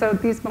 and so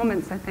these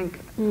moments, I think,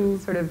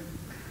 sort of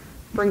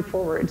bring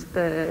forward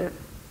the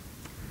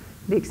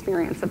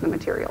experience of the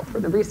material for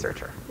the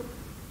researcher.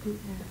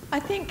 I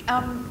think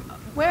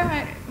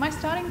my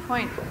starting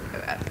point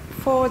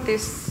for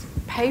this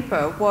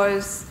paper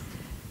was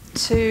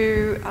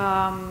to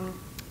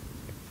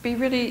be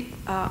really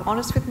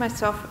honest with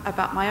myself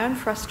about my own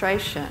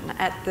frustration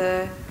at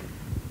the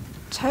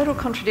total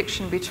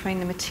contradiction between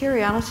the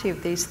materiality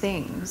of these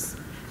things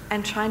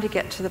and trying to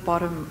get to the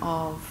bottom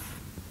of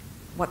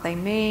what they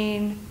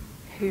mean,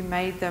 who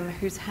made them,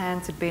 whose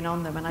hands had been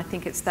on them. And I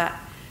think it's that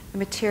the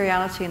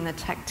materiality and the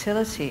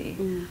tactility,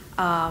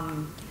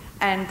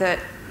 and that,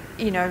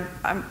 you know,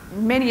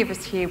 many of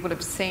us here will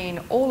have seen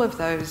all of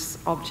those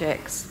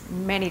objects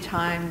many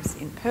times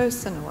in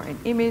person or in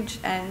image,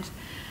 and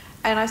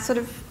I sort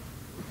of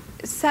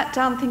sat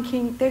down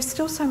thinking, there's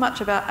still so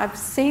much about, I've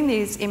seen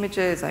these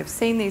images, I've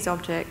seen these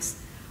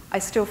objects, I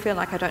still feel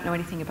like I don't know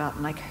anything about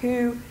them, like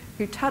who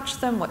touched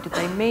them, what did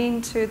they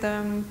mean to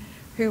them,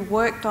 who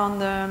worked on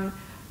them,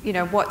 you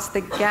know, what's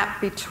the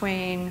gap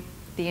between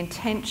the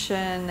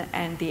intention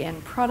and the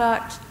end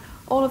product.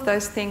 All of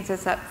those things,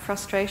 there's that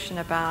frustration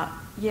about,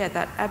 yeah,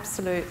 that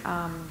absolute,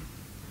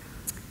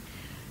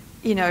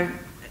 you know,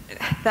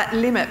 that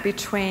limit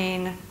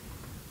between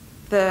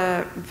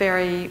the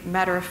very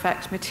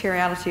matter-of-fact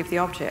materiality of the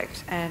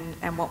object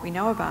and what we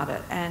know about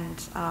it. And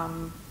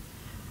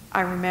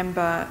I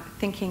remember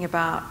thinking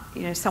about,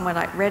 you know, somewhere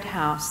like Red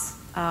House,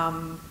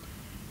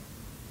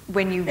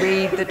 when you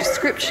read the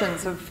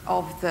descriptions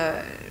of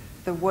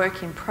the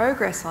work in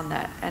progress on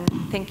that, and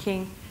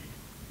thinking,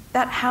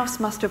 that house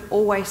must have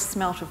always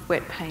smelt of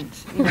wet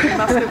paint. You know, there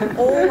must have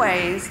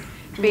always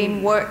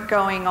been work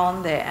going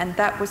on there, and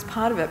that was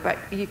part of it. But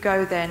you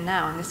go there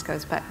now, and this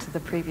goes back to the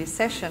previous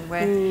session,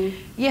 where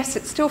yes,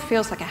 it still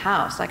feels like a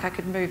house, like I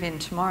could move in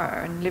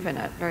tomorrow and live in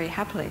it very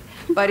happily.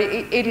 But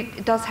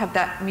it does have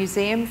that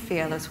museum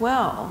feel as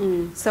well.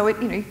 So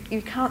it, you know,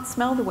 you can't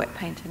smell the wet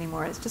paint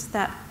anymore. It's just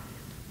that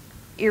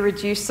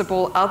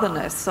irreducible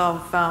otherness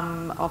of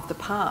the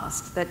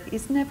past that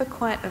is never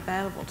quite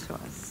available to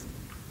us.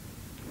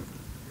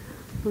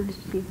 Did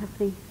you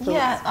have any thoughts?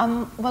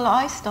 Yeah, well,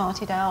 I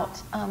started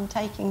out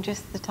taking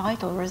just the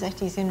title,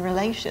 Rossetti's in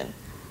Relation,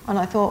 and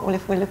I thought, well,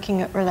 if we're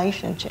looking at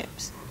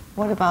relationships,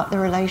 what about the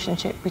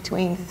relationship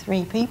between the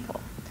three people?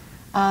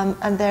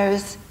 And there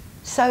is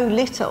so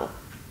little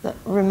that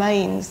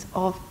remains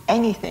of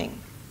anything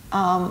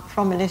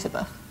from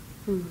Elizabeth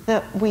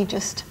that we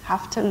just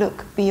have to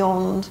look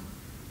beyond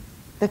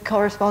the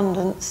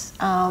correspondence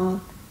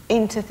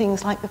into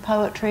things like the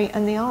poetry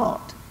and the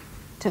art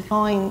to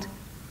find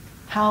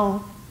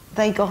how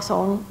they got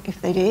on,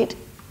 if they did,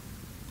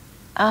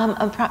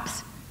 and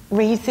perhaps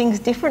read things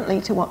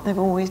differently to what they've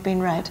always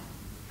been read.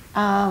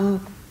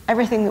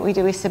 Everything that we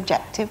do is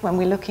subjective. When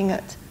we're looking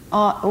at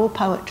art or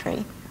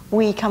poetry,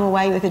 we come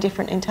away with a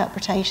different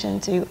interpretation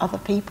to other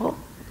people,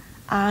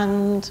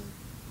 and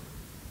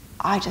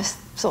I just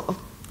sort of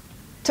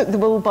took the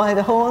bull by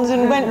the horns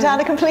and went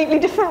down a completely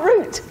different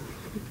route.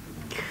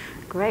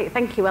 Great,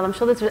 thank you. Well, I'm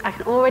sure I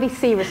can already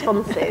see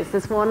responses.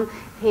 There's one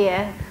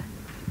here.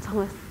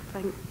 Thomas,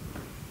 thanks.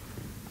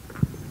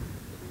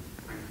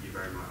 Thank you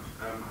very much.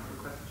 I have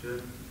a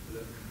question.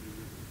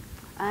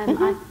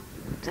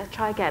 I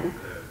try again.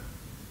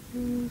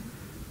 1,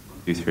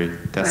 2, 3.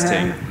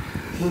 Testing.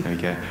 There we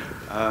go.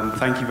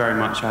 Thank you very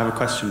much. I have a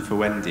question for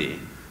Wendy.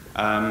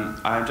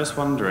 I'm just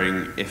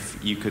wondering if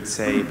you could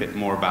say a bit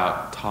more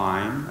about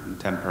time and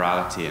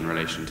temporality in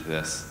relation to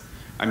this.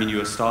 I mean, you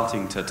were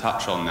starting to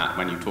touch on that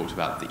when you talked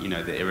about the, you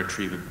know, the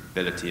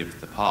irretrievability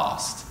of the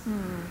past,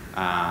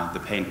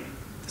 the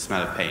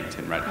smell of paint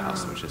in Red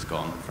House, which is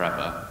gone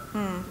forever.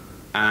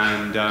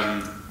 And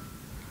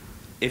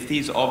if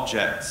these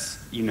objects,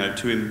 you know,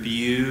 to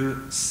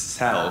imbue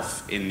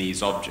self in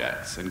these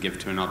objects and give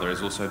to another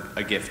is also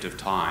a gift of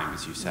time,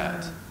 as you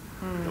said,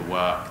 the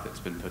work that's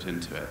been put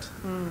into it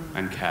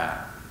and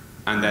care.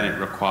 And then it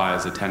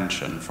requires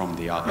attention from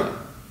the other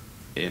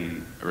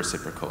in a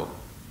reciprocal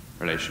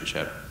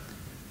relationship.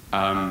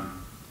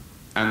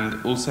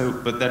 And also,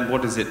 but then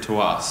what is it to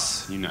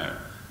us, you know,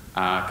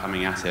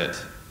 coming at it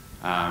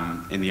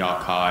in the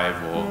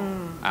archive or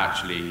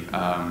actually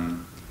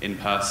in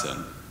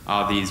person?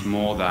 Are these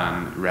more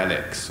than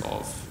relics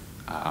of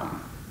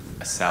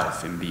a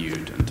self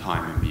imbued and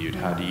time imbued?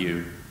 How do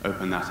you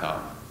open that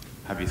up?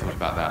 Have you thought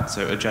about that?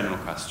 So a general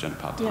question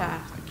about time. Yeah.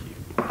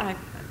 Thank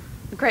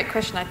you. Great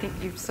question. I think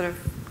you've sort of,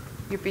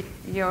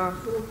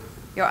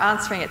 you're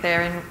answering it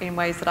there in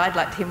ways that I'd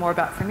like to hear more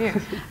about from you.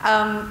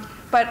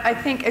 But I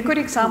think a good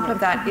example of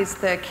that is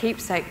the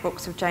keepsake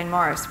books of Jane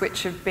Morris,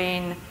 which have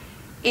been,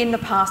 in the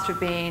past,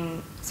 have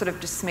been sort of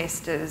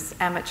dismissed as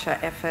amateur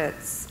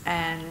efforts,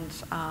 and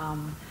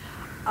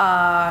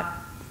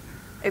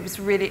it was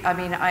really, I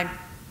mean, I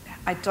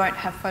I don't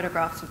have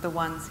photographs of the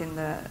ones in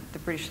the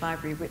British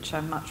Library, which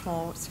are much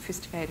more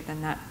sophisticated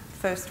than that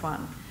first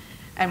one.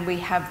 And we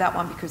have that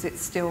one because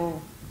it's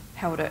still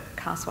held at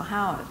Castle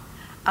Howard.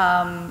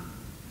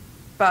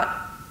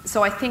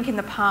 So I think in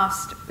the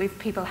past, if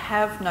people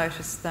have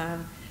noticed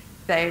them,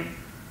 they've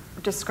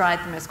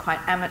described them as quite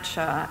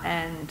amateur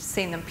and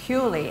seen them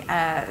purely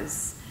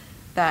as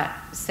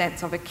that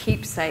sense of a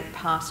keepsake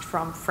passed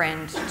from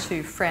friend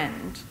to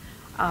friend,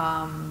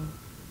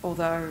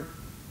 although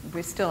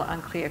we're still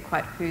unclear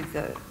quite who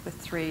the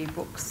 3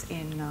 books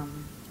in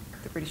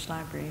the British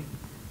Library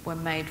were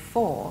made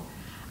for.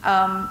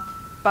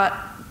 But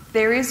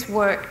there is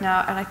work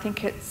now, and I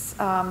think it's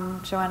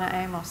Joanna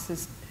Amos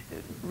has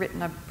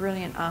written a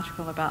brilliant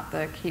article about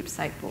the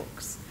keepsake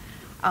books,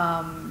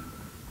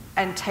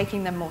 and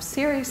taking them more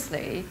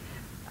seriously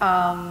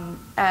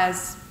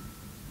as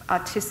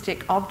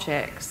artistic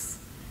objects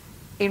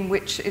in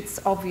which it's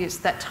obvious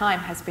that time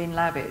has been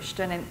lavished.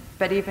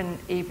 But even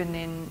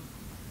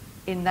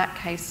in that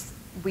case,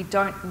 we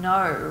don't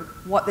know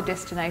what the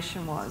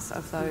destination was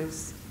of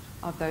those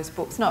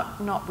books,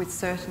 not with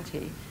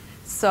certainty.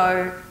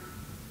 So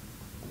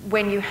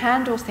when you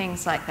handle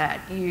things like that,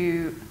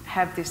 you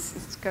have this,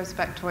 it goes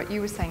back to what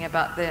you were saying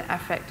about the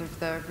affect of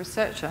the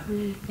researcher.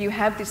 You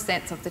have this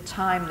sense of the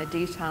time, the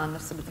detail, and the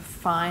sort of the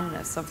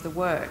fineness of the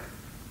work.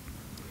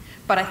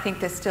 But I think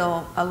there's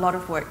still a lot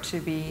of work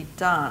to be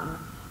done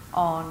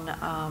on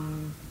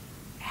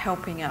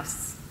helping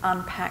us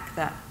unpack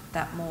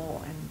that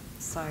more. And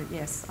so,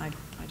 yes, I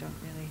don't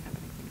really have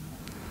anything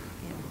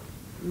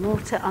more. More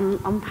to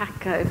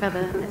unpack over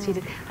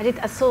the.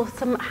 I saw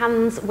some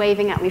hands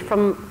waving at me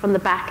from the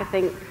back. I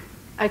think.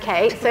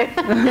 Okay, so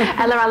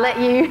Ella, I'll let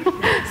you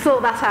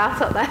sort that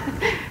out up there.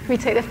 We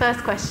take the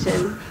first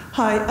question.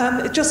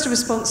 Hi, just a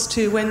response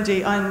to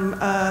Wendy. I'm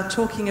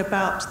talking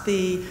about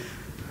the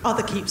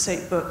other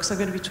keepsake books. I'm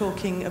going to be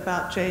talking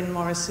about Jane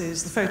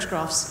Morris's, the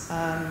photographs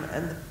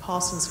and the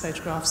Parsons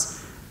photographs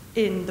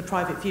in the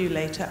private view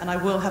later, and I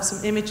will have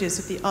some images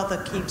of the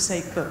other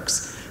keepsake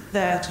books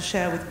there to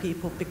share with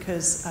people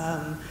because,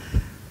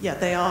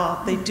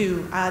 they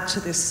do add to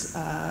this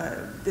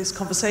this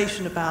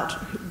conversation about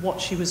what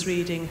she was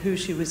reading, who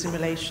she was in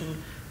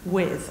relation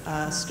with,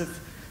 sort of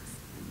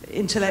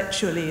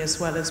intellectually as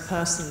well as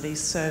personally.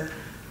 So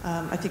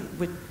I think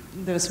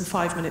there are some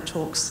 5-minute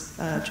talks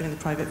during the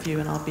private view,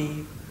 and I'll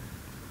be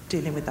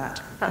dealing with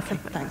that.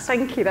 Thanks.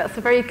 Thank you. That's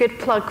a very good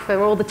plug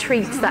for all the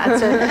treats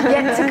that are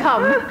yet to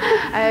come.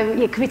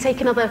 Can we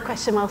take another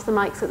question whilst the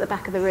mic's at the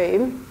back of the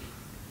room?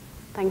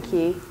 Thank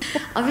you.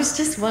 I was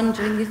just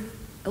wondering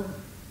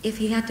if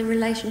he had a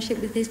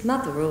relationship with his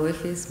mother, or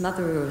if his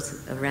mother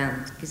was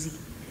around, because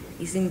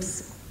he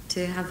seems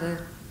to have a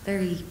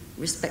very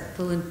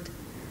respectful and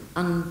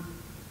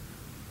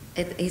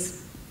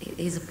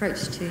his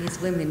approach to his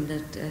women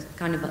that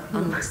kind of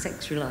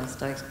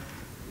unsexualised.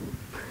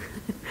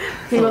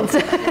 He wants to.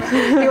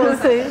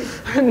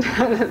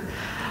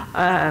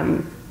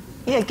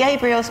 Yeah,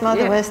 Gabriel's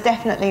mother was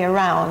definitely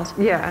around.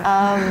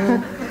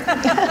 Yeah.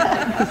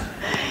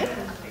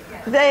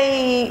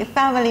 The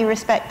family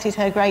respected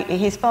her greatly.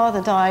 His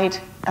father died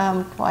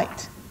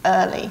quite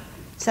early,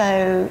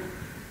 so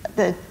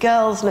the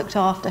girls looked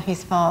after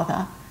his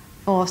father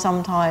for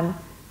some time.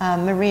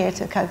 Maria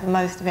took over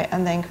most of it,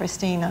 and then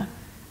Christina.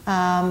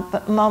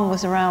 But Mum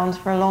was around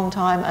for a long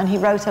time, and he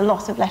wrote a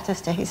lot of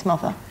letters to his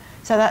mother.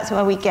 So that's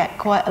where we get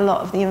quite a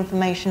lot of the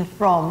information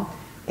from,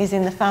 is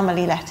in the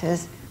family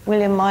letters.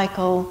 William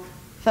Michael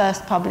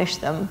first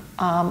published them,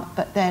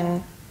 but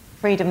then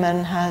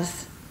Friedemann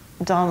has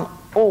done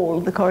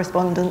all the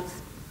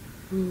correspondence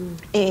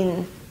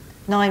in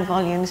 9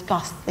 volumes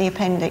plus the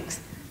appendix,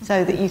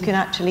 so that you can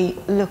actually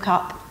look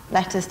up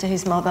letters to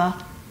his mother,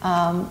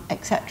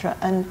 etc.,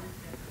 and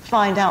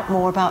find out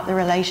more about the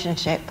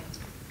relationship.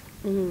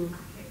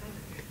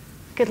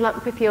 Good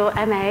luck with your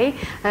MA.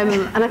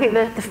 And I think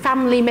the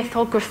family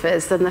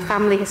mythographers and the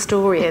family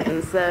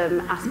historians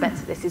aspect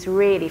of this is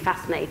really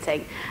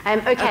fascinating.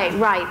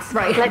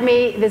 Right. Let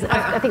me.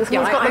 I think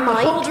someone's got the mic.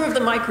 I'm the holder of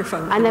the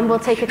microphone. And then we'll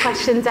take a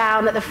question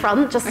down at the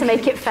front, just to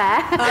make it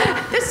fair.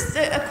 This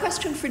a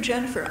question for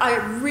Jennifer. I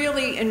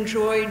really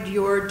enjoyed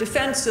your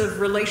defense of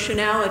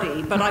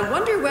relationality, but I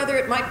wonder whether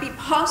it might be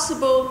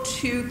possible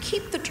to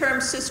keep the term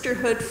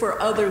sisterhood for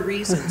other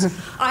reasons.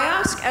 I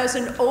ask as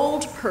an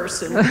old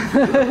person.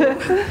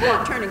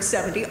 Well, turning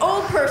 70,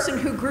 old person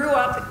who grew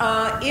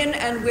up in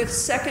and with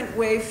second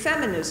wave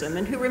feminism,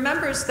 and who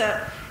remembers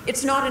that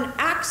it's not an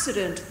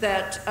accident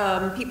that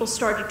people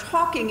started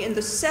talking in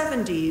the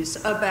 70s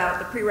about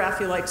the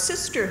pre-Raphaelite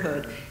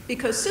sisterhood,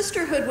 because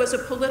sisterhood was a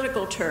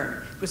political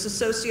term. It was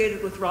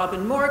associated with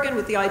Robin Morgan,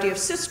 with the idea of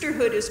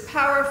sisterhood is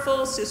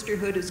powerful,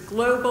 sisterhood is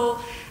global,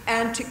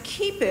 and to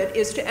keep it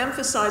is to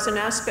emphasize an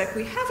aspect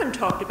we haven't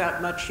talked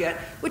about much yet,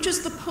 which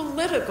is the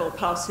political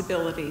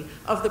possibility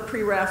of the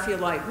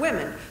pre-Raphaelite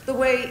women, the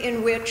way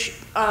in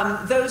which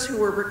those who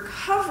were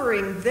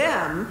recovering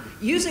them,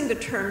 using the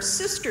term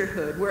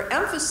sisterhood, were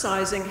emphasizing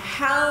emphasizing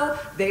how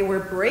they were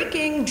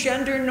breaking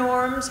gender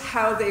norms,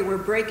 how they were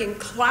breaking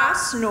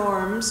class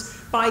norms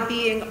by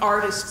being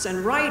artists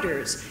and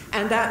writers.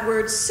 And that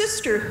word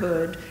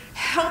sisterhood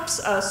helps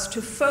us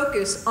to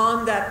focus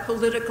on that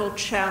political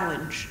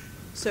challenge.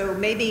 So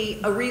maybe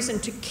a reason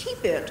to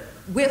keep it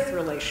with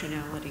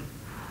relationality.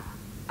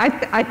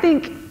 I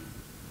think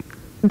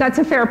that's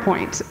a fair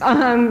point.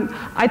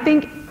 I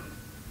think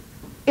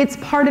it's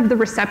part of the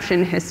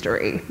reception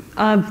history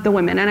of the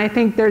women, and I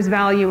think there's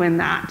value in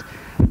that.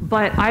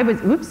 But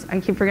oops, I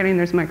keep forgetting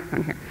there's a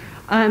microphone here.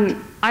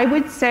 I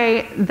would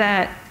say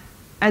that,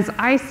 as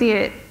I see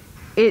it,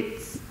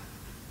 it's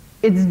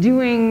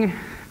doing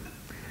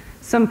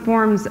some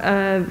forms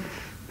of,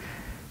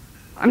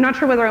 I'm not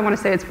sure whether I want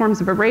to say it's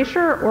forms of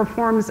erasure or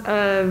forms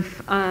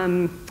of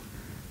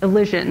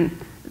elision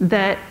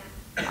that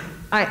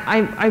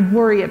I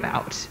worry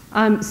about.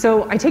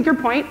 So I take your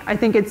point. I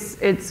think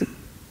it's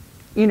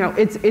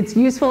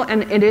useful,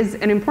 and it is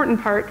an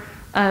important part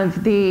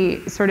of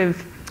the sort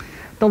of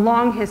the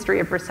long history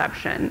of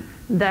reception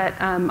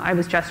that I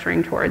was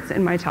gesturing towards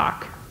in my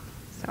talk.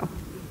 So,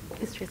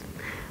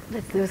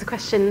 there was a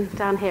question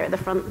down here at the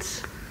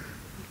front.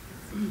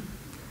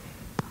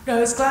 I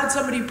was glad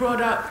somebody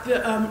brought up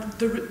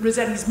the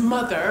Rossetti's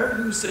mother,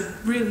 who's a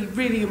really,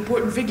 really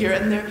important figure.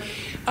 And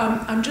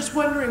I'm just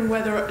wondering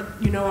whether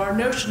our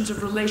notions of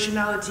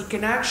relationality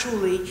can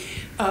actually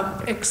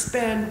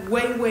expand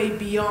way, way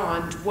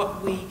beyond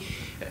what we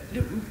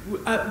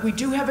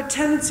do have a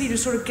tendency to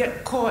sort of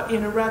get caught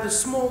in a rather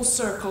small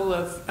circle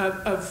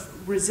of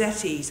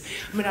Rossettis.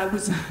 I mean, I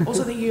was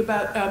also thinking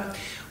about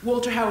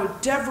Walter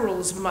Howard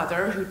Deverell's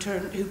mother,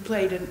 who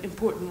played an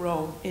important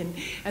role in,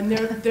 and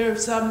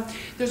there's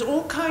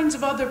all kinds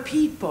of other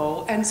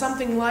people, and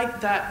something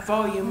like that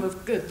volume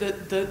of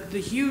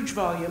the huge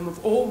volume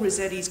of all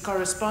Rossetti's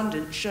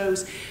correspondence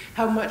shows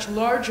how much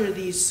larger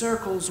these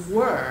circles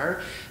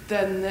were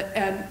than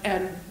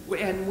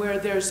and where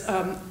there's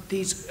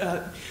these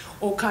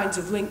all kinds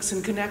of links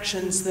and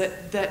connections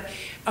that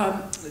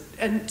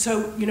and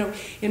so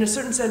in a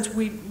certain sense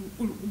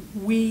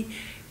we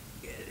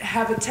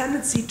have a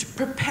tendency to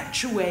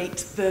perpetuate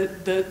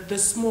the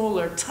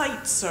smaller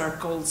tight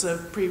circles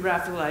of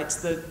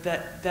pre-Raphaelites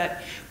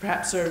that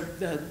perhaps are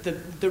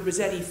the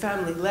Rossetti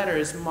family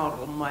letters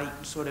model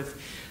might sort of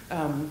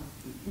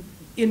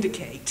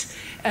indicate.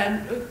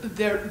 And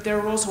there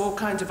are also all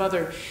kinds of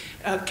other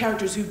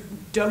characters who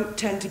don't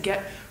tend to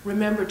get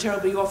remembered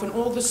terribly often.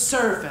 All the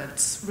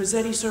servants,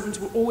 Rossetti servants,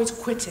 were always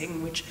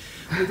quitting, with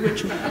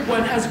which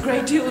one has a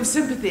great deal of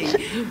sympathy.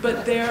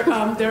 But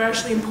they're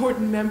actually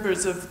important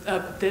members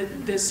of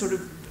this sort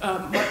of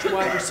much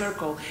wider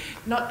circle.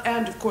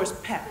 And of course,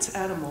 pets,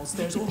 animals.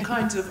 There's all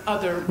kinds of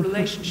other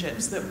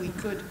relationships that we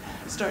could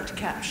start to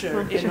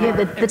capture in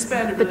our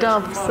expanded the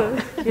relational doves. model.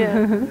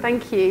 Yeah,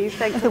 thank you.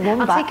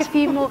 I'll take a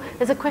few more.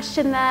 There's a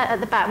question there at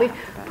the back. We've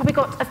probably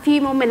got a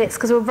few more minutes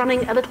because we're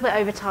running a little bit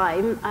over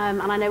time,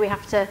 and I know we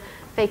have to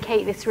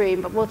vacate this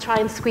room, but we'll try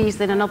and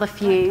squeeze in another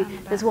few.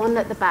 There's one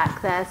at the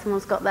back there.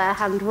 Someone's got their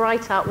hand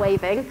right up,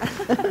 waving.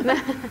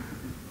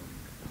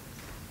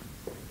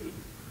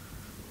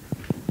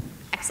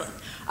 Excellent.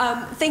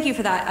 Thank you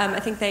for that. I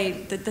think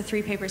the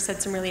three papers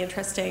said some really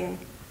interesting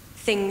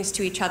things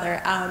to each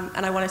other,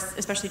 and I want to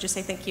especially just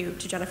say thank you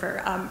to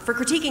Jennifer for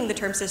critiquing the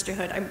term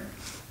sisterhood.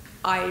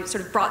 I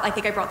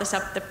think I brought this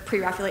up at the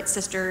Pre-Raphaelite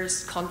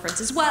Sisters conference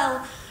as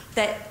well,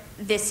 that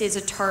this is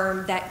a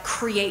term that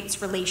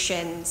creates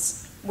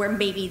relations where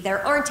maybe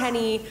there aren't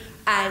any,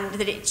 and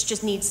that it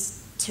just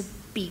needs to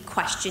be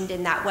questioned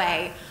in that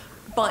way.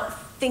 But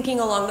thinking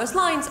along those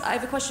lines, I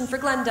have a question for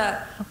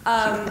Glenda.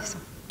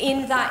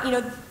 In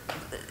that,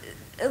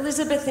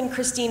 Elizabeth and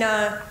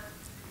Christina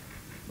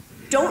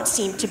don't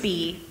seem to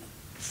be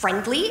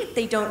friendly.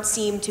 They don't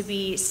seem to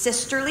be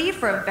sisterly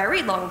for a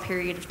very long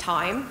period of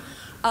time.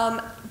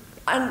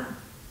 And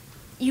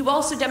you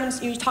also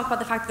you talk about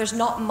the fact that there's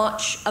not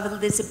much of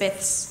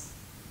Elizabeth's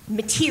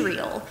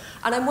material.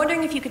 And I'm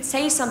wondering if you could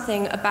say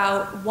something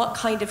about what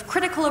kind of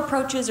critical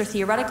approaches or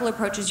theoretical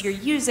approaches you're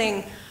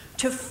using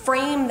to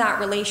frame that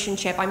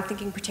relationship. I'm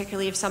thinking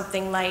particularly of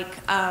something like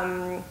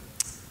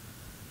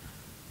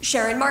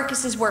Sharon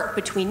Marcus's work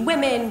Between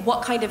Women.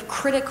 What kind of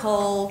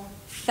critical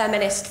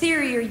feminist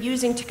theory you're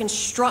using to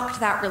construct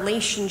that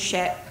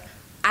relationship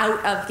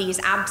out of these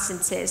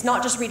absences,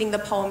 not just reading the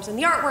poems and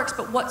the artworks,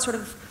 but what sort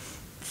of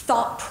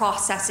thought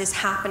process is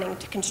happening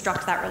to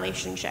construct that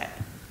relationship?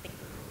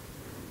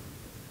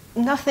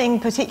 Nothing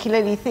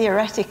particularly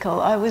theoretical.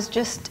 I was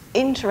just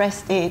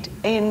interested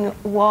in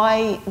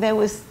why there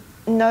was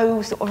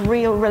no sort of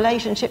real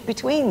relationship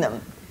between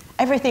them.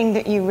 Everything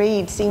that you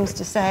read seems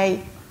to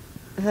say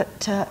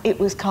that it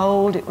was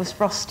cold, it was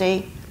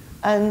frosty,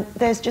 and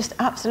there's just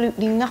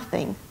absolutely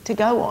nothing to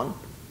go on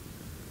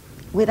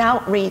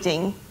without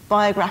reading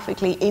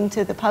biographically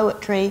into the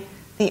poetry,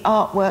 the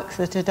artworks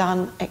that are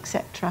done,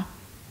 etc.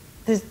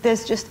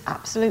 There's just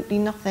absolutely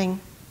nothing.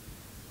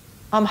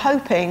 I'm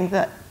hoping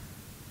that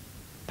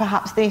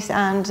perhaps this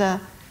and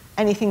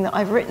anything that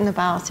I've written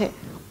about it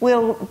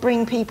will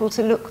bring people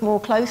to look more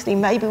closely.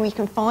 Maybe we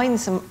can find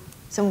some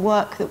some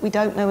work that we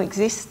don't know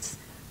exists.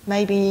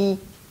 Maybe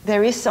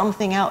there is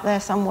something out there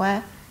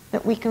somewhere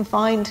that we can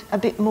find a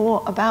bit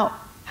more about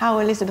how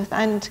Elizabeth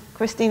and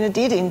Christina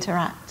did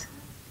interact.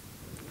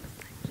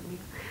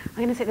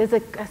 I'm going to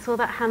say I saw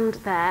that hand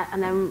there,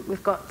 and then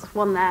we've got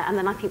one there, and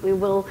then I think we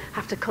will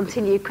have to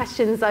continue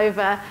questions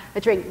over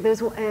a drink. There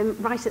was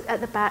right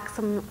at the back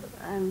some,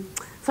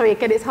 sorry,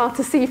 again, it's hard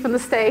to see from the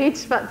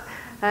stage, but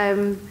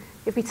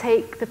if we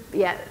take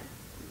yeah,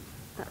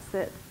 that's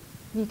it.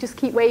 You just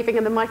keep waving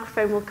and the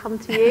microphone will come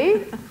to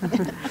you.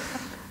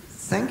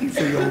 Thank you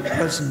for your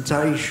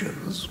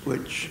presentations,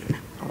 which,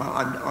 well,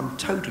 I'm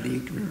totally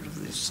ignorant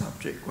of this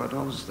subject, quite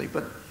honestly,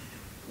 but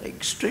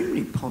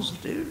extremely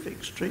positive,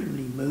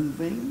 extremely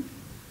moving,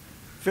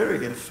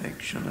 very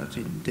affectionate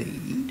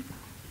indeed.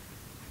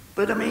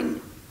 But I mean,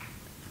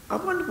 I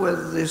wonder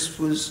whether this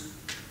was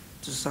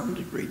to some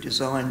degree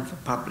designed for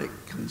public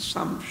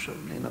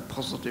consumption in a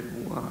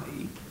positive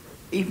way,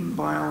 even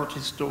by art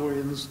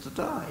historians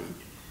today.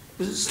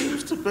 Because it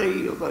seems to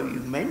be, although you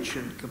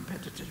mentioned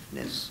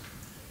competitiveness,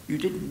 you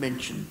didn't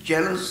mention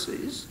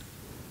jealousies,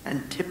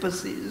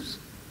 antipathies,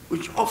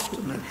 which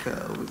often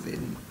occur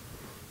within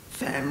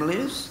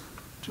families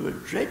to a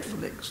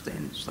dreadful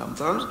extent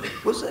sometimes.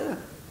 Was there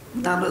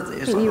none of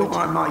this, or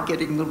am I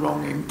getting the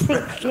wrong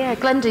impression? Yeah,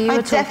 Glenda, you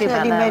were talking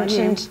about that. I definitely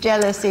mentioned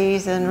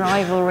jealousies and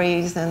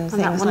rivalries and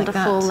things like that.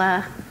 That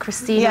wonderful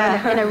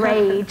Christina in a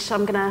rage.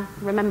 I'm going to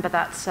remember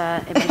that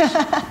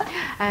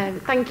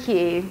image. Thank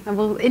you. And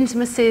well,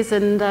 intimacies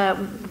and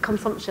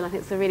consumption, I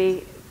think it's a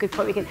really good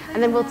point we can.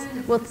 And then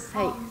we'll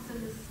take.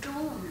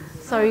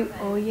 Sorry.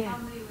 Oh yeah.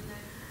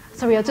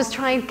 Sorry, I'll just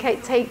try and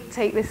take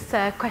this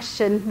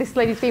question. This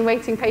lady's been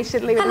waiting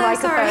patiently with the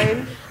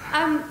microphone.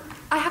 Sorry.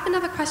 I have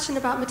another question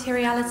about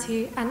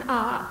materiality and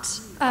art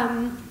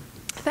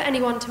for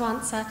anyone to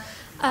answer.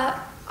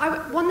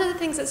 One of the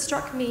things that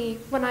struck me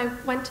when I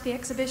went to the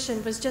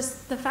exhibition was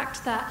just the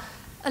fact that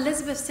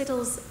Elizabeth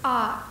Siddal's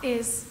art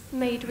is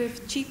made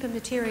with cheaper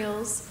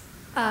materials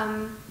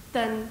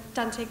than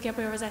Dante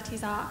Gabriel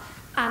Rossetti's art.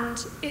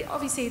 And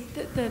obviously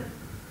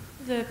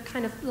the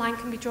kind of line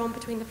can be drawn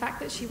between the fact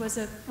that she was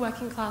a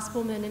working class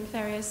woman in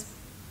various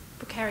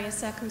precarious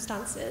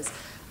circumstances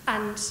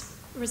and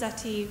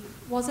Rossetti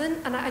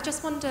wasn't. And I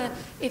just wonder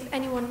if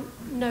anyone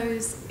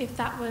knows if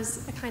that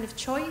was a kind of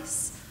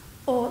choice,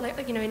 or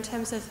like, you know, in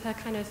terms of her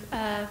kind of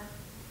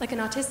like an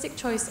artistic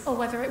choice, or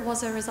whether it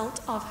was a result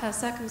of her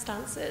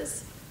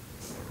circumstances.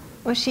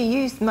 Well, she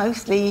used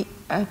mostly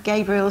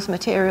Gabriel's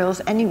materials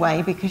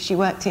anyway, because she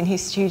worked in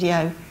his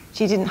studio.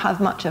 She didn't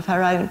have much of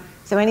her own,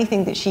 so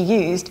anything that she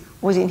used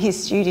was in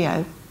his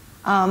studio.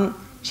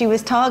 She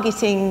was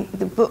targeting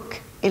the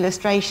book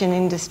illustration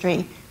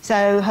industry,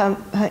 so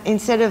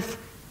instead of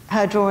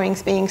her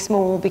drawings being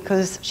small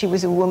because she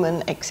was a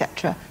woman,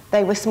 etc.,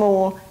 they were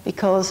small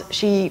because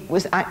she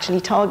was actually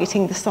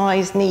targeting the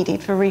size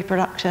needed for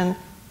reproduction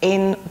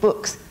in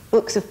books.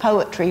 Books of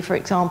poetry, for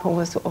example,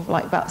 were sort of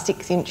like about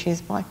 6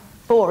 inches by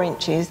 4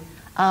 inches,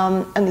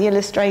 and the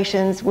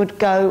illustrations would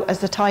go as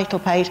the title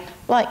page,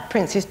 like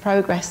Prince's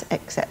Progress,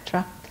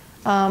 etc.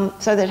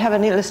 So they'd have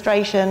an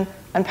illustration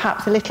and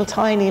perhaps a little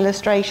tiny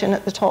illustration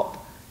at the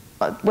top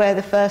where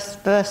the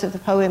first verse of the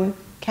poem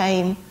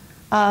came.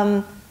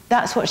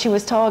 That's what she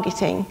was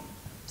targeting.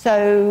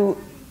 So,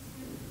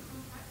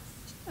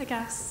 I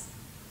guess.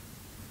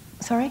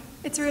 Sorry?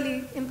 It's a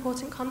really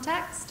important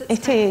context.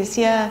 It is,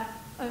 yeah.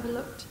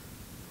 Overlooked.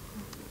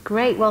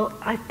 Great. Well,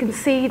 I can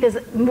see there's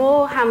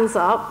more hands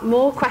up,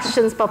 more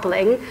questions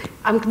bubbling.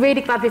 I'm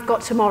really glad we've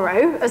got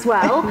tomorrow as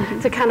well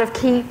to kind of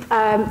keep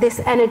this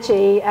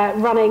energy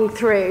running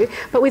through.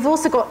 But we've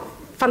also got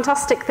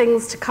fantastic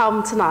things to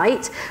come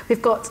tonight.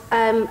 We've got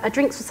a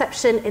drinks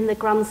reception in the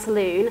Grand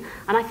Saloon,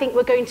 and I think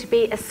we're going to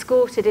be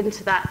escorted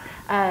into that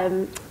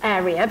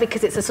area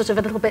because it's a sort of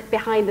a little bit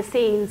behind the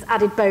scenes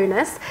added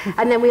bonus.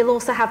 And then we'll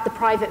also have the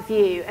private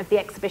view of the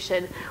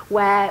exhibition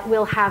where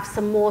we'll have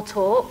some more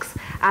talks,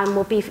 and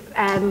we'll be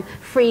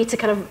free to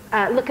kind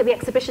of look at the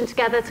exhibition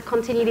together, to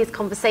continue these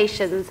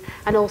conversations.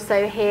 And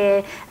also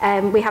here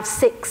we have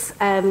 6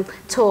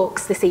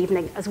 talks this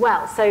evening as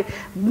well, so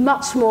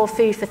much more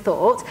food for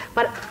thought.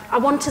 But I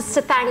want us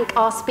to thank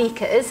our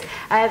speakers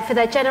for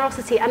their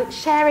generosity and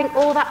sharing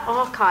all that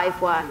archive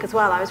work as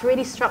well. I was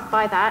really struck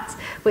by that,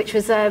 which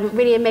was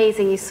really amazing.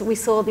 We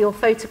saw your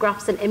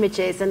photographs and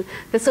images and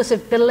the sort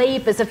of the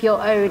labours of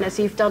your own as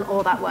you've done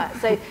all that work.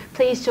 So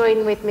please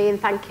join with me in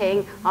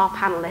thanking our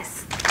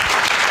panellists.